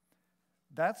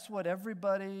 That's what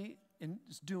everybody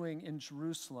is doing in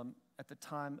Jerusalem at the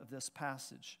time of this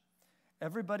passage.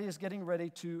 Everybody is getting ready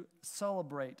to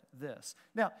celebrate this.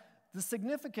 Now, the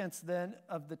significance then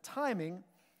of the timing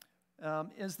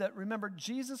is that, remember,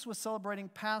 Jesus was celebrating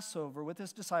Passover with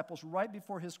his disciples right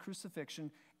before his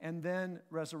crucifixion and then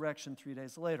resurrection 3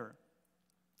 days later.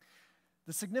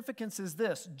 The significance is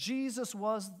this: Jesus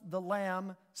was the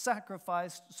lamb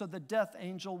sacrificed so the death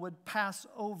angel would pass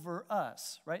over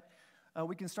us, right?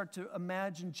 We can start to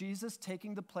imagine Jesus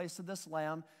taking the place of this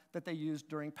lamb that they used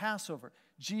during Passover.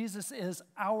 Jesus is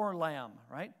our lamb,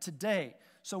 right, today.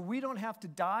 So we don't have to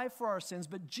die for our sins,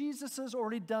 but Jesus has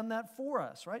already done that for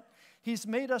us, right? He's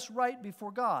made us right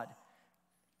before God.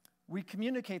 We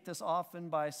communicate this often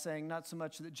by saying not so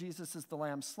much that Jesus is the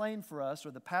lamb slain for us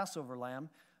or the Passover lamb,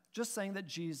 just saying that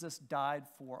Jesus died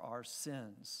for our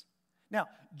sins. Now,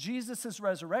 Jesus'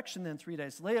 resurrection then 3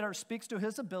 days later speaks to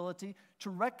his ability to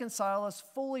reconcile us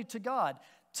fully to God,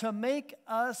 to make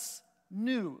us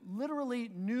new,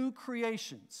 literally new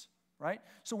creations, right?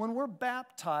 So when we're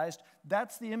baptized,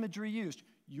 that's the imagery used.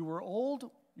 You were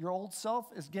old, your old self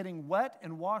is getting wet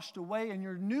and washed away, and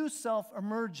your new self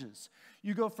emerges.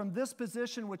 You go from this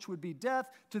position, which would be death,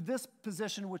 to this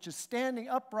position, which is standing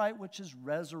upright, which is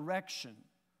resurrection.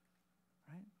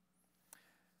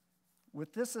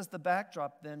 With this as the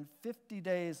backdrop, then, 50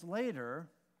 days later,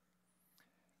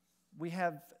 we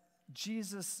have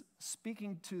Jesus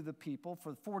speaking to the people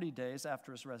for 40 days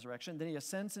after his resurrection. Then he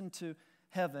ascends into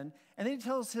heaven, and then he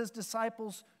tells his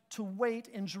disciples to wait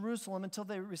in Jerusalem until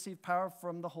they receive power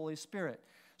from the Holy Spirit.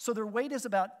 So their wait is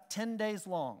about 10 days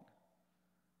long.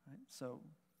 Right? So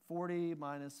 40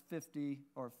 minus 50,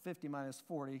 or 50 minus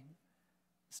 40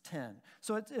 is 10.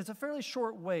 So it's a fairly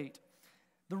short wait.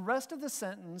 The rest of the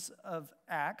sentence of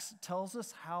Acts tells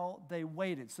us how they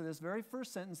waited. So this very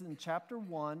first sentence in chapter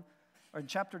 1, or in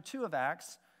chapter 2 of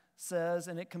Acts, says,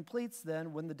 and it completes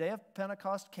then, when the day of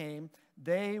Pentecost came,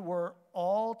 they were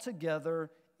all together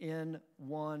in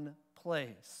one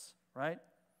place, right?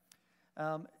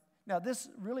 Now, this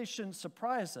really shouldn't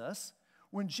surprise us.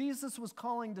 When Jesus was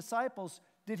calling disciples,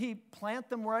 did he plant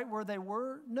them right where they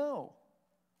were? No.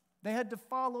 They had to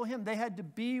follow him. They had to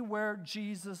be where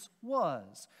Jesus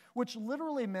was, which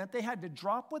literally meant they had to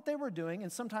drop what they were doing,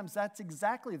 and sometimes that's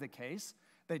exactly the case.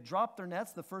 They dropped their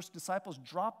nets. The first disciples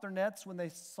dropped their nets when they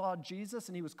saw Jesus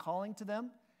and he was calling to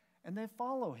them, and they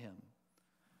follow him.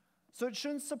 So it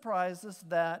shouldn't surprise us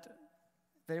that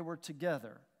they were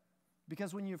together,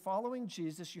 because when you're following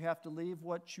Jesus, you have to leave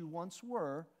what you once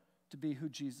were to be who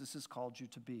Jesus has called you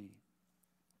to be.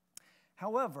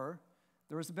 However,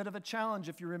 there was a bit of a challenge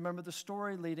if you remember the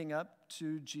story leading up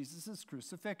to Jesus'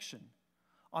 crucifixion.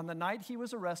 On the night he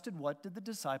was arrested, what did the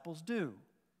disciples do?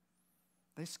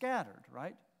 They scattered,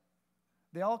 right?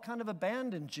 They all kind of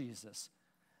abandoned Jesus.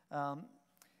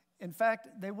 In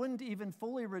fact, they wouldn't even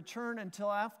fully return until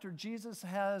after Jesus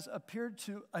has appeared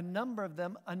to a number of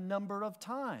them a number of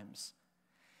times.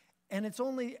 And it's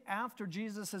only after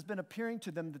Jesus has been appearing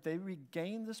to them that they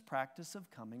regain this practice of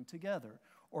coming together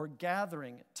or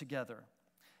gathering together.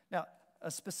 Now, a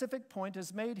specific point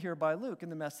is made here by Luke, and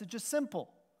the message is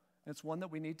simple. It's one that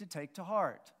we need to take to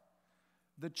heart.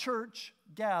 The church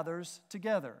gathers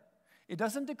together. It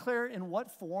doesn't declare in what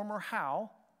form or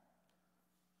how,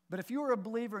 but if you are a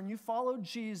believer and you follow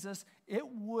Jesus, it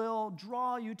will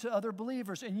draw you to other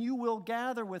believers, and you will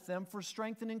gather with them for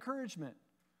strength and encouragement.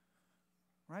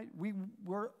 Right?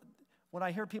 When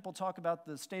I hear people talk about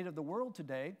the state of the world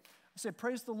today, I say,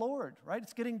 praise the Lord, right?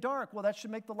 It's getting dark. Well, that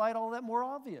should make the light all that more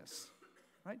obvious,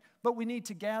 right? But we need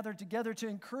to gather together to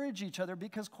encourage each other,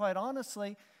 because quite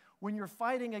honestly, when you're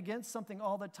fighting against something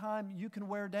all the time, you can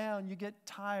wear down, you get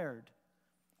tired,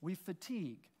 we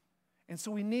fatigue. And so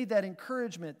we need that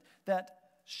encouragement, that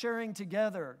sharing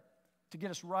together, to get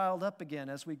us riled up again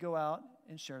as we go out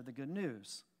and share the good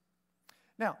news.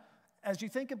 Now, as you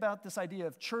think about this idea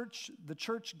of church, the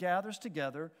church gathers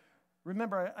together,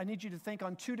 remember, I need you to think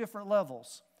on two different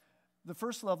levels. The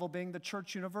first level being the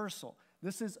church universal.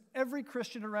 This is every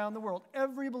Christian around the world,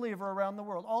 every believer around the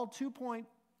world, all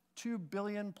 2.2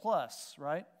 billion plus,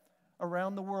 right,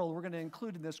 around the world we're going to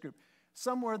include in this group.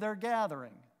 Somewhere they're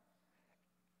gathering.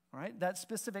 Right? That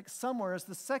specific somewhere is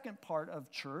the second part of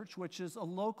church, which is a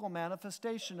local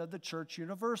manifestation of the church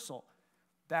universal.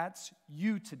 That's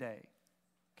you today.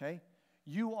 Okay?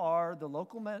 You are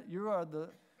the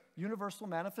universal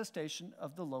manifestation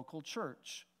of the local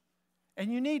church.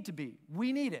 And you need to be.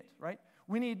 We need it, right?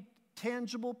 We need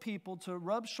tangible people to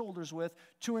rub shoulders with,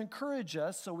 to encourage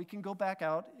us so we can go back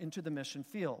out into the mission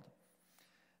field.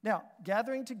 Now,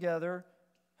 gathering together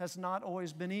has not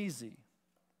always been easy.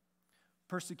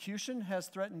 Persecution has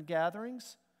threatened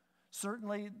gatherings.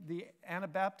 Certainly the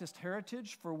Anabaptist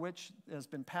heritage for which has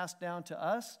been passed down to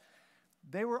us,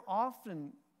 they were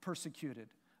often persecuted.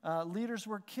 Leaders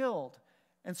were killed.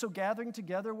 And so gathering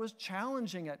together was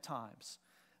challenging at times.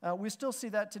 We still see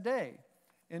that today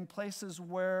in places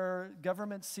where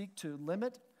governments seek to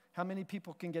limit how many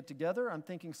people can get together. I'm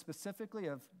thinking specifically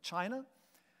of China.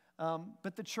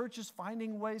 But the church is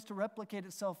finding ways to replicate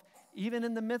itself even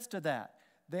in the midst of that.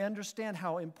 They understand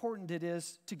how important it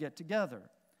is to get together.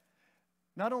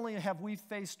 Not only have we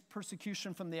faced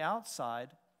persecution from the outside,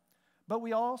 but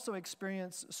we also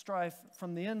experience strife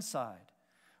from the inside.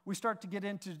 We start to get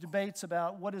into debates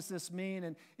about what does this mean,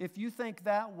 and if you think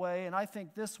that way and I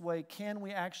think this way, can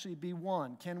we actually be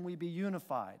one? Can we be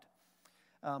unified?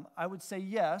 I would say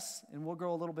yes, and we'll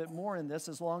go a little bit more in this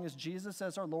as long as Jesus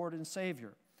as our Lord and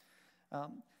Savior.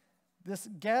 This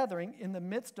gathering in the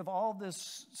midst of all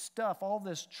this stuff, all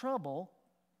this trouble,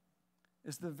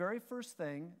 is the very first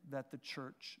thing that the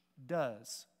church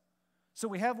does. So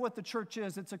we have what the church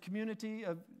is. It's a community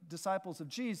of disciples of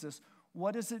Jesus.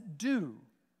 What does it do?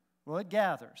 Well, it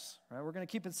gathers. Right? We're going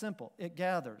to keep it simple. It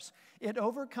gathers. It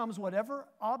overcomes whatever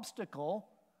obstacle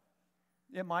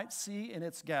it might see in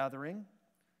its gathering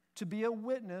to be a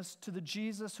witness to the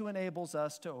Jesus who enables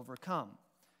us to overcome.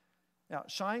 Now,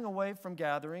 shying away from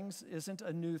gatherings isn't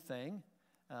a new thing.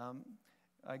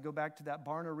 I go back to that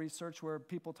Barna research where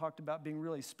people talked about being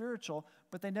really spiritual,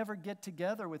 but they never get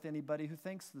together with anybody who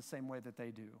thinks the same way that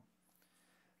they do.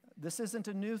 This isn't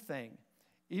a new thing.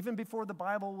 Even before the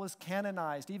Bible was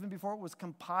canonized, even before it was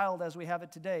compiled as we have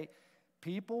it today,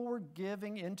 people were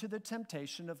giving into the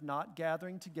temptation of not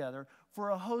gathering together for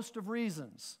a host of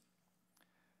reasons.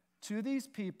 To these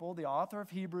people, the author of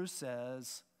Hebrews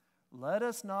says, let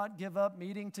us not give up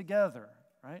meeting together,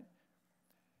 right?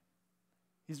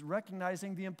 He's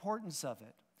recognizing the importance of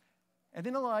it. And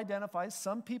then he'll identify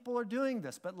some people are doing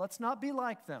this, but let's not be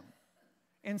like them.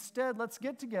 Instead, let's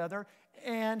get together,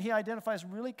 and he identifies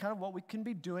really kind of what we can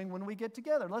be doing when we get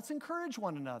together. Let's encourage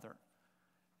one another.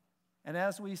 And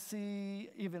as we see,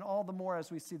 even all the more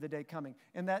as we see the day coming,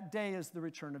 and that day is the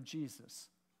return of Jesus.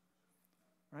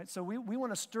 Right? So we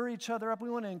want to stir each other up. We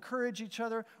want to encourage each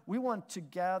other. We want to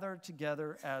gather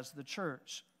together as the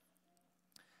church.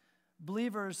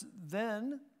 Believers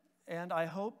then, and I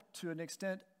hope to an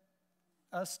extent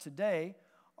us today,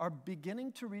 are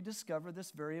beginning to rediscover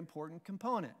this very important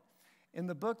component. In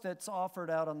the book that's offered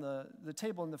out on the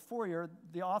table in the foyer,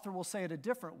 the author will say it a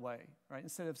different way. Right?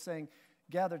 Instead of saying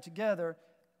gather together,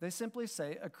 they simply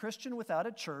say a Christian without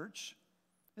a church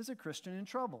is a Christian in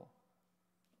trouble.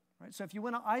 Right? So if you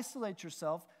want to isolate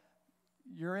yourself,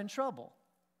 you're in trouble.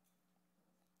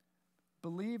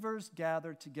 Believers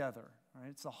gather together. Right?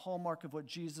 It's a hallmark of what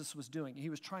Jesus was doing. He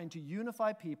was trying to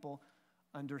unify people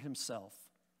under himself.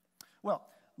 Well,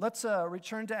 let's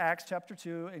return to Acts chapter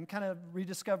 2 and kind of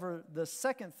rediscover the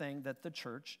second thing that the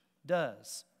church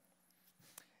does.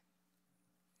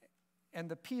 And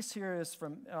the piece here is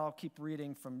from, I'll keep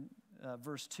reading from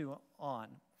verse 2 on.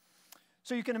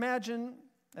 So you can imagine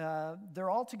they're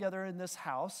all together in this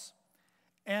house,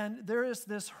 and there is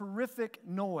this horrific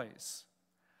noise.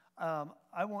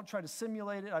 I won't try to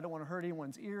simulate it. I don't want to hurt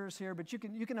anyone's ears here, but you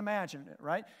can imagine it,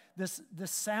 right? This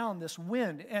sound, this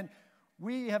wind. And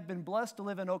we have been blessed to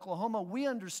live in Oklahoma. We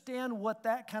understand what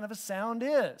that kind of a sound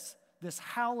is. This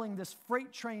howling, this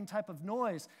freight train type of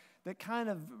noise that kind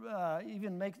of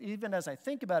even as I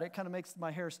think about it, kind of makes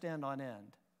my hair stand on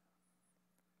end.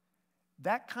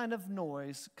 That kind of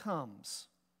noise comes.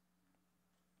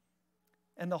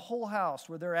 And the whole house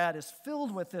where they're at is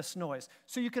filled with this noise.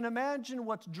 So you can imagine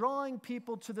what's drawing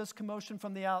people to this commotion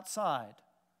from the outside.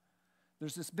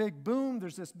 There's this big boom,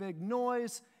 there's this big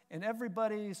noise, and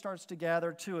everybody starts to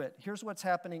gather to it. Here's what's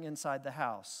happening inside the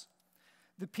house.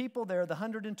 The people there, the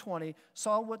 120,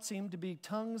 saw what seemed to be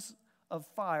tongues of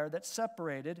fire that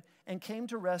separated and came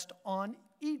to rest on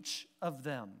each of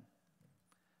them.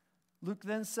 Luke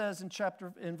then says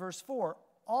in verse 4,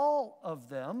 all of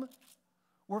them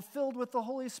were filled with the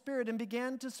Holy Spirit and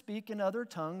began to speak in other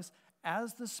tongues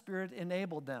as the Spirit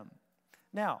enabled them.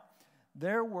 Now,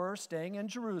 there were staying in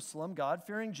Jerusalem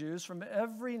God-fearing Jews from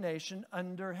every nation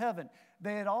under heaven.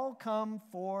 They had all come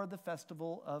for the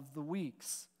festival of the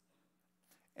weeks.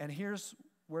 And here's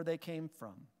where they came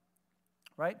from,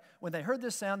 right? When they heard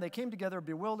this sound, they came together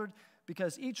bewildered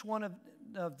because each one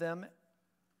heard them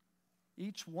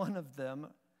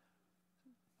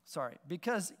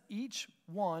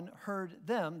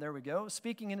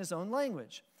speaking in his own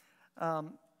language.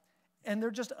 And they're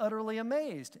just utterly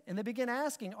amazed. And they begin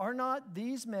asking, are not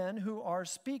these men who are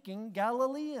speaking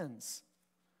Galileans?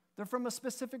 They're from a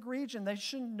specific region. They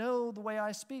should know the way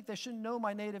I speak. They should know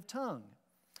my native tongue.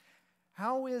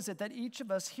 How is it that each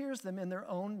of us hears them in their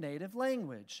own native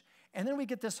language? And then we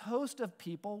get this host of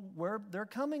people where they're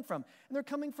coming from. And they're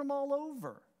coming from all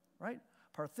over, right?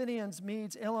 Parthians,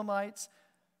 Medes, Elamites,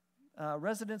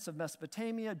 residents of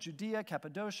Mesopotamia, Judea,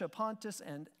 Cappadocia, Pontus,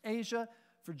 and Asia,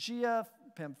 Phrygia,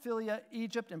 Pamphylia,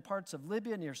 Egypt, and parts of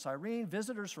Libya near Cyrene,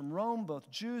 visitors from Rome,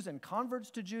 both Jews and converts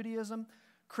to Judaism,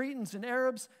 Cretans and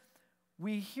Arabs.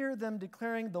 We hear them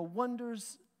declaring the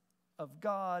wonders of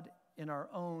God in our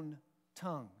own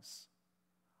tongues.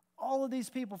 All of these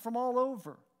people from all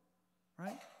over,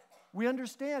 right? We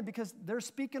understand because they're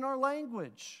speaking our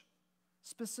language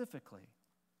specifically.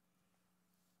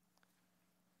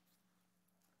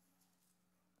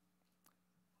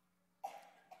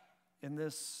 In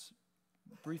this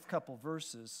brief couple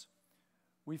verses,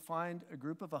 we find a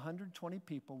group of 120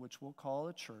 people, which we'll call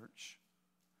a church,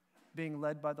 being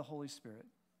led by the Holy Spirit.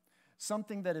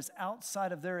 Something that is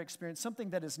outside of their experience,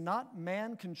 something that is not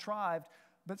man-contrived,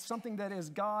 but something that is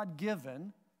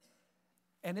God-given,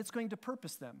 and it's going to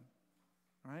purpose them,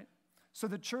 right? So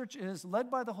the church is led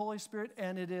by the Holy Spirit,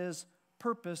 and it is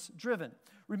purpose-driven.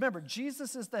 Remember,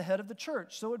 Jesus is the head of the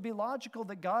church, so it would be logical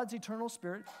that God's eternal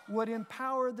Spirit would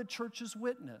empower the church's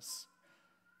witness,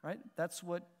 right? That's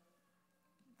what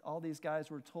all these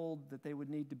guys were told that they would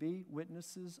need to be,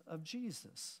 witnesses of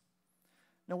Jesus.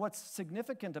 Now, what's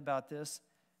significant about this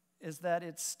is that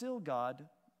it's still God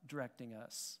directing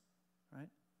us, right?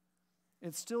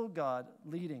 It's still God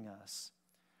leading us.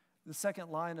 The second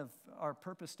line of our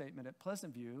purpose statement at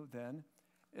Pleasant View, then,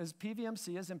 is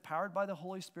PVMC is empowered by the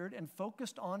Holy Spirit and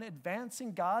focused on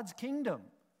advancing God's kingdom.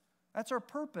 That's our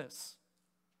purpose.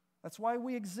 That's why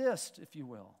we exist, if you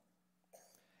will.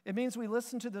 It means we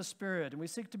listen to the Spirit and we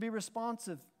seek to be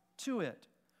responsive to it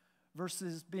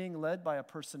versus being led by a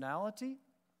personality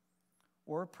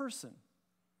or a person.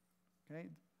 Okay?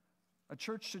 A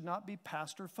church should not be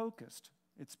pastor-focused.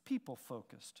 It's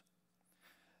people-focused.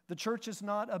 The church is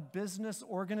not a business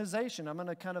organization. I'm going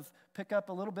to kind of pick up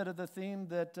a little bit of the theme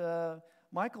that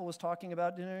Michael was talking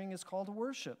about during his call to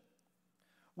worship.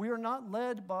 We are not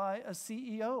led by a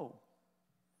CEO.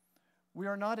 We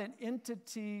are not an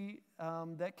entity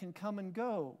that can come and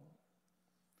go.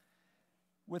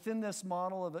 Within this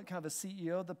model of a kind of a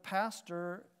CEO, the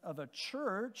pastor of a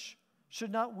church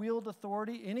should not wield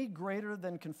authority any greater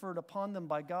than conferred upon them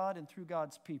by God and through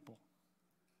God's people.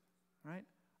 Right?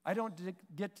 I don't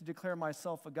get to declare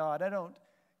myself a God. I don't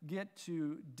get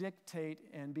to dictate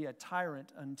and be a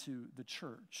tyrant unto the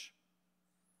church.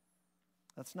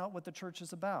 That's not what the church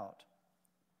is about.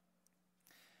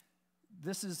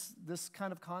 This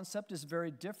kind of concept is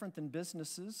very different than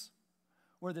businesses,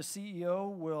 where the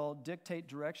CEO will dictate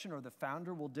direction or the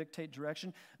founder will dictate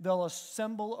direction. They'll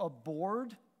assemble a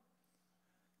board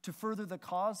to further the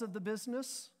cause of the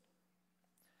business.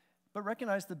 But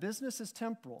recognize the business is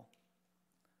temporal.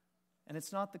 And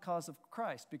it's not the cause of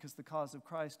Christ, because the cause of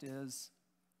Christ is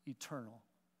eternal.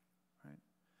 Right?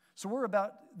 So we're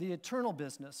about the eternal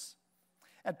business.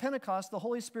 At Pentecost, the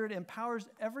Holy Spirit empowers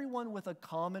everyone with a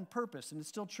common purpose, and it's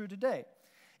still true today.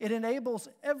 It enables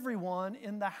everyone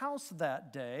in the house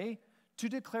that day to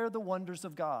declare the wonders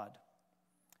of God.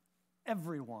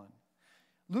 Everyone.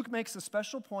 Luke makes a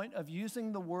special point of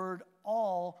using the word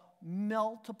all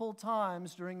multiple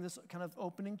times during this kind of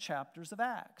opening chapters of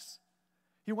Acts.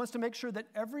 He wants to make sure that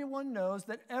everyone knows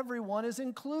that everyone is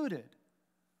included.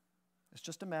 It's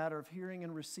just a matter of hearing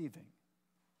and receiving.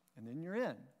 And then you're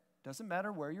in. Doesn't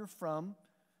matter where you're from,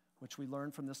 which we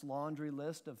learned from this laundry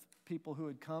list of people who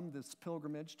had come this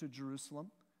pilgrimage to Jerusalem.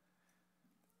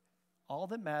 All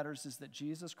that matters is that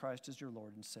Jesus Christ is your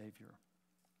Lord and Savior.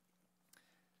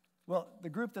 Well, the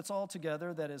group that's all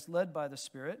together, that is led by the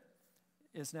Spirit,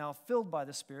 is now filled by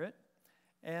the Spirit,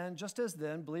 And just as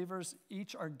then, believers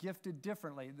each are gifted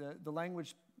differently. The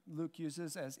language Luke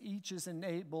uses as each is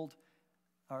enabled,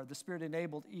 or the Spirit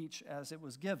enabled each as it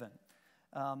was given.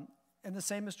 And the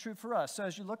same is true for us. So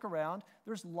as you look around,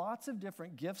 there's lots of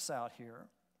different gifts out here.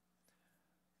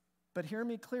 But hear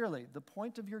me clearly, the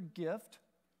point of your gift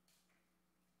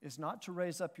is not to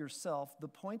raise up yourself. The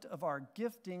point of our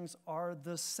giftings are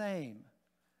the same.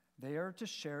 They are to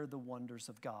share the wonders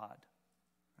of God.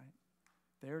 Right?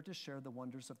 They are to share the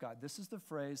wonders of God. This is the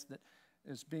phrase that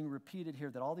is being repeated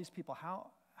here, that all these people, how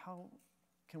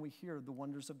can we hear the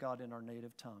wonders of God in our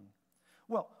native tongue?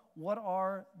 Well, what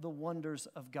are the wonders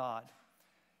of God?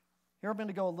 Here I'm going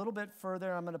to go a little bit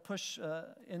further. I'm going to push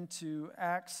into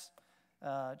Acts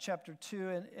chapter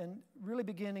 2, and really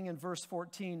beginning in verse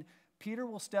 14, Peter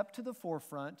will step to the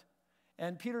forefront,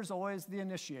 and Peter's always the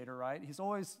initiator, right? He's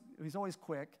always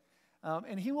quick,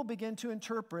 and he will begin to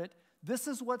interpret, this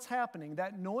is what's happening.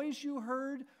 That noise you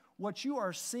heard, what you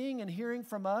are seeing and hearing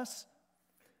from us,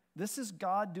 this is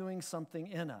God doing something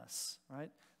in us, right?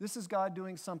 This is God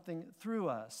doing something through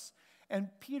us. And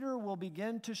Peter will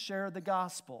begin to share the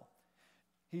gospel.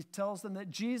 He tells them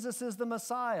that Jesus is the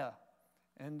Messiah,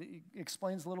 and he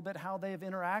explains a little bit how they have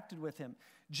interacted with him.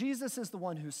 Jesus is the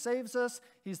one who saves us.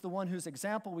 He's the one whose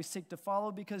example we seek to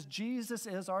follow because Jesus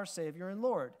is our Savior and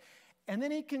Lord. And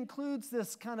then he concludes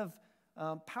this kind of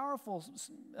powerful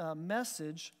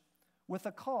message with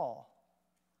a call.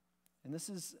 And this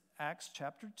is Acts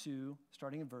chapter 2,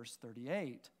 starting in verse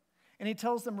 38. And he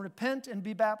tells them, repent and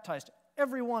be baptized,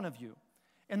 every one of you,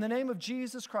 in the name of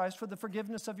Jesus Christ for the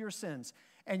forgiveness of your sins,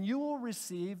 and you will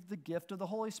receive the gift of the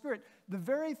Holy Spirit. The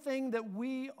very thing that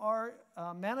we are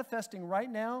manifesting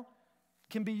right now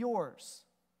can be yours.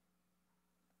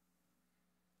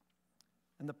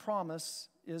 And the promise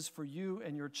is for you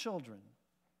and your children.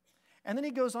 And then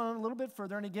he goes on a little bit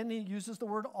further, and again he uses the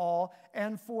word all,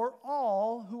 and for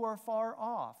all who are far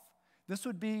off. This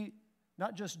would be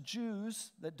not just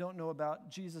Jews that don't know about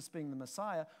Jesus being the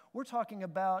Messiah. We're talking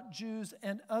about Jews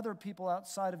and other people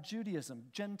outside of Judaism,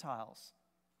 Gentiles.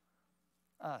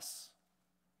 Us.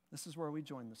 This is where we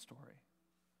join the story,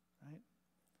 right?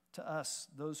 To us,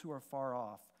 those who are far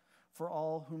off, for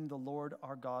all whom the Lord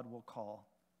our God will call.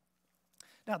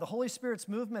 Now, the Holy Spirit's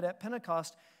movement at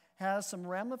Pentecost has some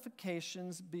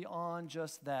ramifications beyond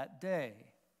just that day.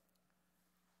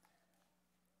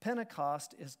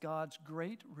 Pentecost is God's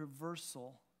great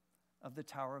reversal of the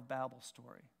Tower of Babel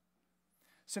story.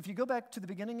 So if you go back to the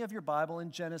beginning of your Bible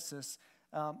in Genesis,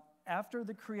 after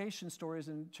the creation stories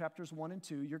in chapters 1 and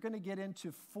 2, you're going to get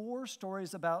into 4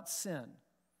 stories about sin.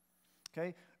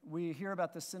 Okay? We hear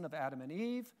about the sin of Adam and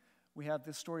Eve. We have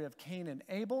the story of Cain and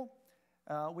Abel.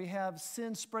 We have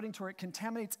sin spreading to where it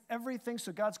contaminates everything,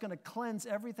 so God's going to cleanse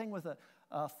everything with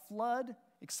a flood,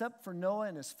 except for Noah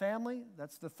and his family.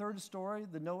 That's the 3rd story,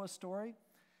 the Noah story.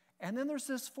 And then there's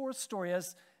this 4th story.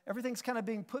 As everything's kind of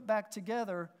being put back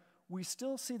together, we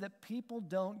still see that people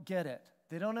don't get it.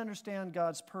 They don't understand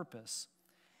God's purpose.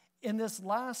 In this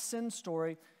last sin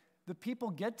story, the people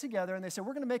get together and they say,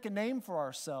 we're going to make a name for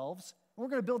ourselves. We're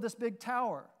going to build this big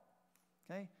tower.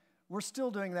 Okay? We're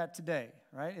still doing that today,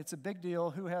 right? It's a big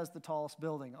deal who has the tallest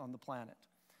building on the planet.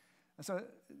 And so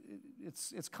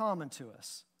it's common to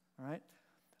us, all right?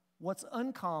 What's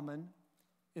uncommon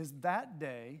is that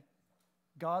day,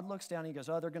 God looks down and he goes,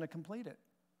 oh, they're going to complete it.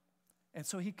 And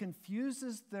so he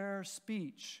confuses their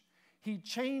speech. He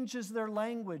changes their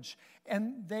language.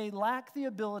 And they lack the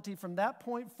ability from that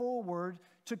point forward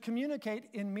to communicate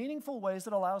in meaningful ways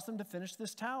that allows them to finish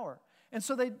this tower. And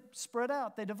so they spread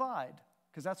out, they divide,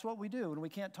 because that's what we do when we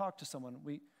can't talk to someone.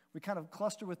 We kind of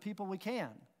cluster with people we can,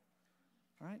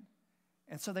 right?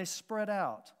 And so they spread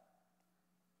out.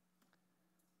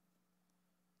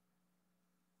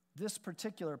 This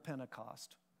particular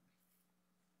Pentecost,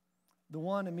 the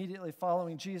one immediately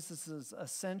following Jesus'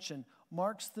 ascension,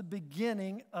 marks the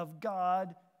beginning of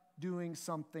God doing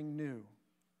something new.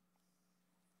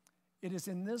 It is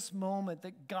in this moment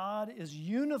that God is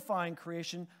unifying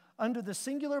creation under the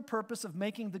singular purpose of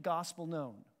making the gospel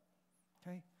known.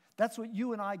 Okay? That's what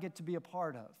you and I get to be a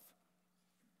part of.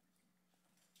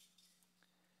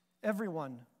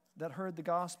 Everyone that heard the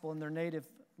gospel in their native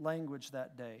language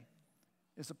that day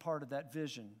is a part of that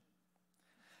vision.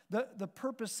 The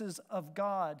purposes of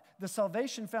God, the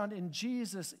salvation found in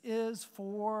Jesus is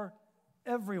for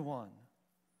everyone.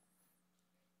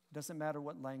 It doesn't matter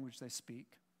what language they speak.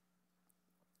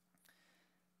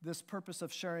 This purpose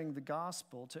of sharing the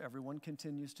gospel to everyone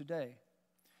continues today.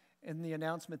 In the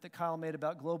announcement that Kyle made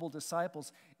about Global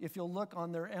Disciples, if you'll look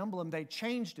on their emblem, they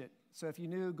changed it. So if you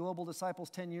knew Global Disciples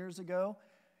 10 years ago,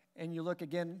 and you look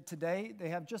again today, they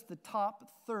have just the top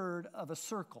third of a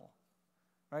circle,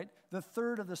 right? The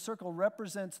third of the circle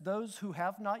represents those who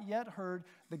have not yet heard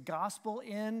the gospel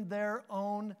in their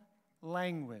own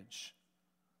language,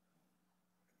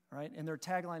 right? And their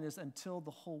tagline is, until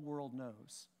the whole world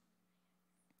knows.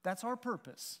 That's our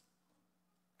purpose,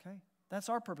 okay? That's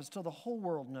our purpose, till the whole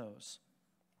world knows.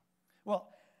 Well,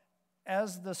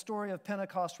 as the story of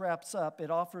Pentecost wraps up, it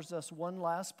offers us one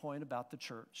last point about the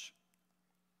church.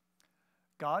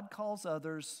 God calls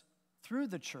others through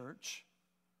the church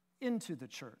into the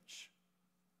church.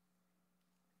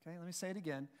 Okay, let me say it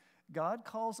again. God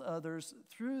calls others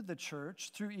through the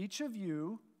church, through each of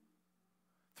you,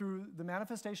 through the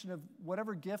manifestation of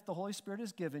whatever gift the Holy Spirit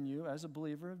has given you as a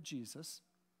believer of Jesus,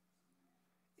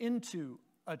 into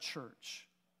a church.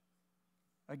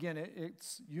 Again,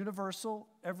 it's universal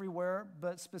everywhere,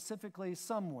 but specifically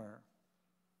somewhere,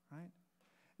 right?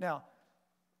 Now,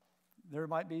 there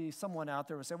might be someone out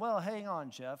there who would say, well, hang on,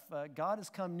 Jeff. God has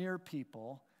come near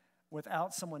people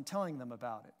without someone telling them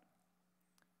about it.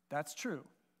 That's true,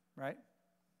 right?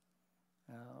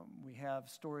 We have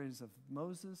stories of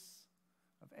Moses,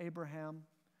 of Abraham.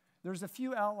 There's a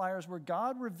few outliers where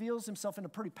God reveals himself in a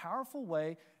pretty powerful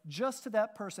way just to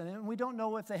that person, and we don't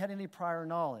know if they had any prior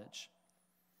knowledge.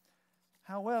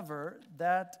 However,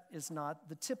 that is not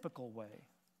the typical way.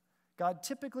 God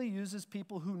typically uses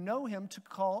people who know him to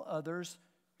call others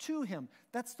to him.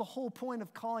 That's the whole point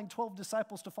of calling 12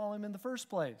 disciples to follow him in the first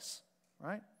place,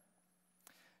 right?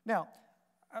 Now,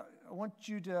 I want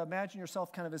you to imagine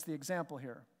yourself kind of as the example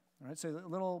here, all right? So a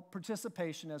little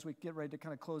participation as we get ready to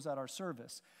kind of close out our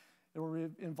service. It will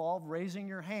involve raising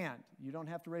your hand. You don't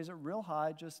have to raise it real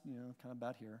high, just, kind of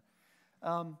about here.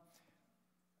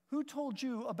 Who told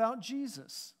you about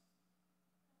Jesus?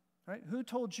 Right? Who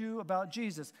told you about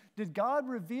Jesus? Did God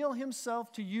reveal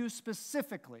himself to you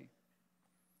specifically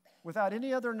without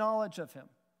any other knowledge of him?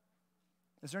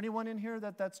 Is there anyone in here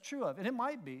that that's true of? And it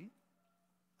might be.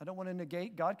 I don't want to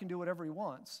negate. God can do whatever he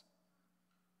wants.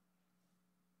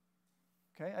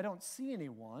 Okay, I don't see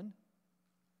anyone.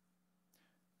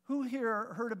 Who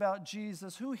here heard about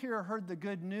Jesus? Who here heard the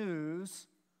good news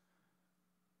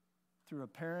through a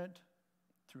parent,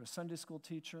 through a Sunday school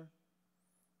teacher,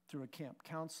 through a camp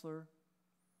counselor,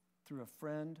 through a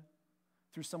friend,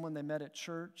 through someone they met at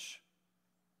church?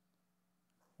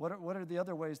 What are the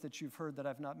other ways that you've heard that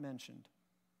I've not mentioned?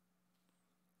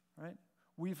 Right?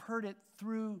 We've heard it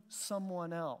through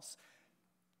someone else.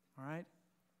 All right?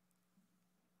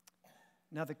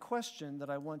 Now, the question that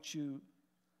I want you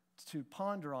to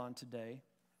ponder on today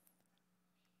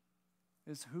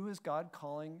is, who is God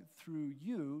calling through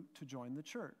you to join the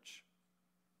church?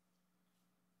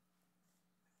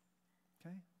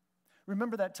 Okay?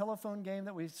 Remember that telephone game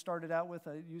that we started out with?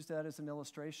 I used that as an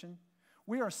illustration.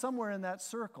 We are somewhere in that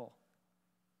circle.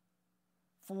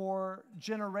 For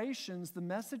generations, the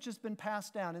message has been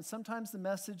passed down, and sometimes the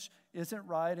message isn't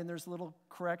right, and there's a little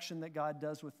correction that God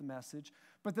does with the message.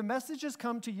 But the message has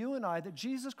come to you and I that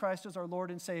Jesus Christ is our Lord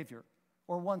and Savior,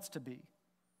 or wants to be.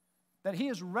 That he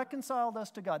has reconciled us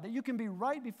to God, that you can be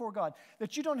right before God,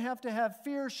 that you don't have to have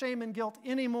fear, shame, and guilt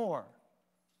anymore.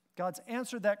 God's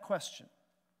answered that question.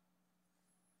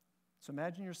 So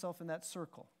imagine yourself in that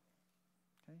circle,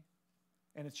 okay?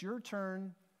 And it's your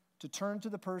turn to turn to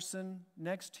the person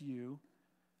next to you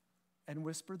and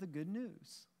whisper the good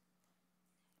news.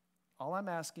 All I'm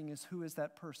asking is, who is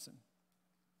that person?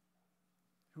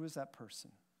 Who is that person?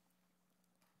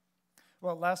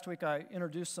 Well, last week I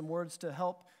introduced some words to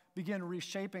help begin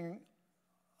reshaping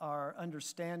our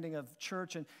understanding of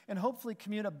church and hopefully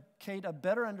communicate a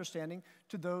better understanding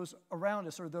to those around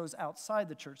us or those outside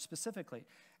the church specifically.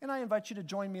 And I invite you to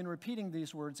join me in repeating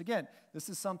these words again. This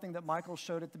is something that Michael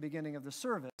showed at the beginning of the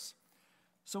service.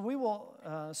 So we will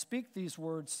speak these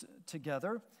words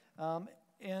together.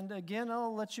 And again,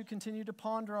 I'll let you continue to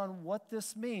ponder on what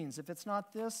this means. If it's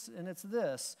not this and it's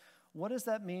this, what does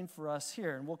that mean for us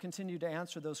here? And we'll continue to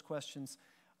answer those questions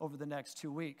over the next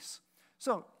 2 weeks.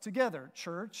 So together,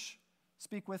 church,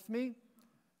 speak with me.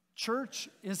 Church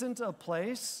isn't a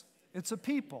place, it's a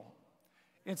people.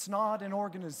 It's not an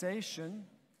organization,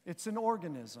 it's an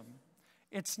organism.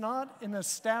 It's not an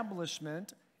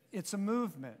establishment, it's a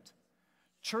movement.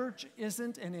 Church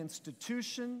isn't an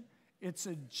institution, it's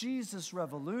a Jesus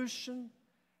revolution,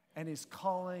 and he's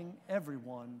calling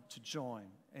everyone to join.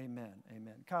 Amen.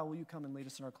 Amen. Kyle, will you come and lead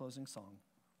us in our closing song?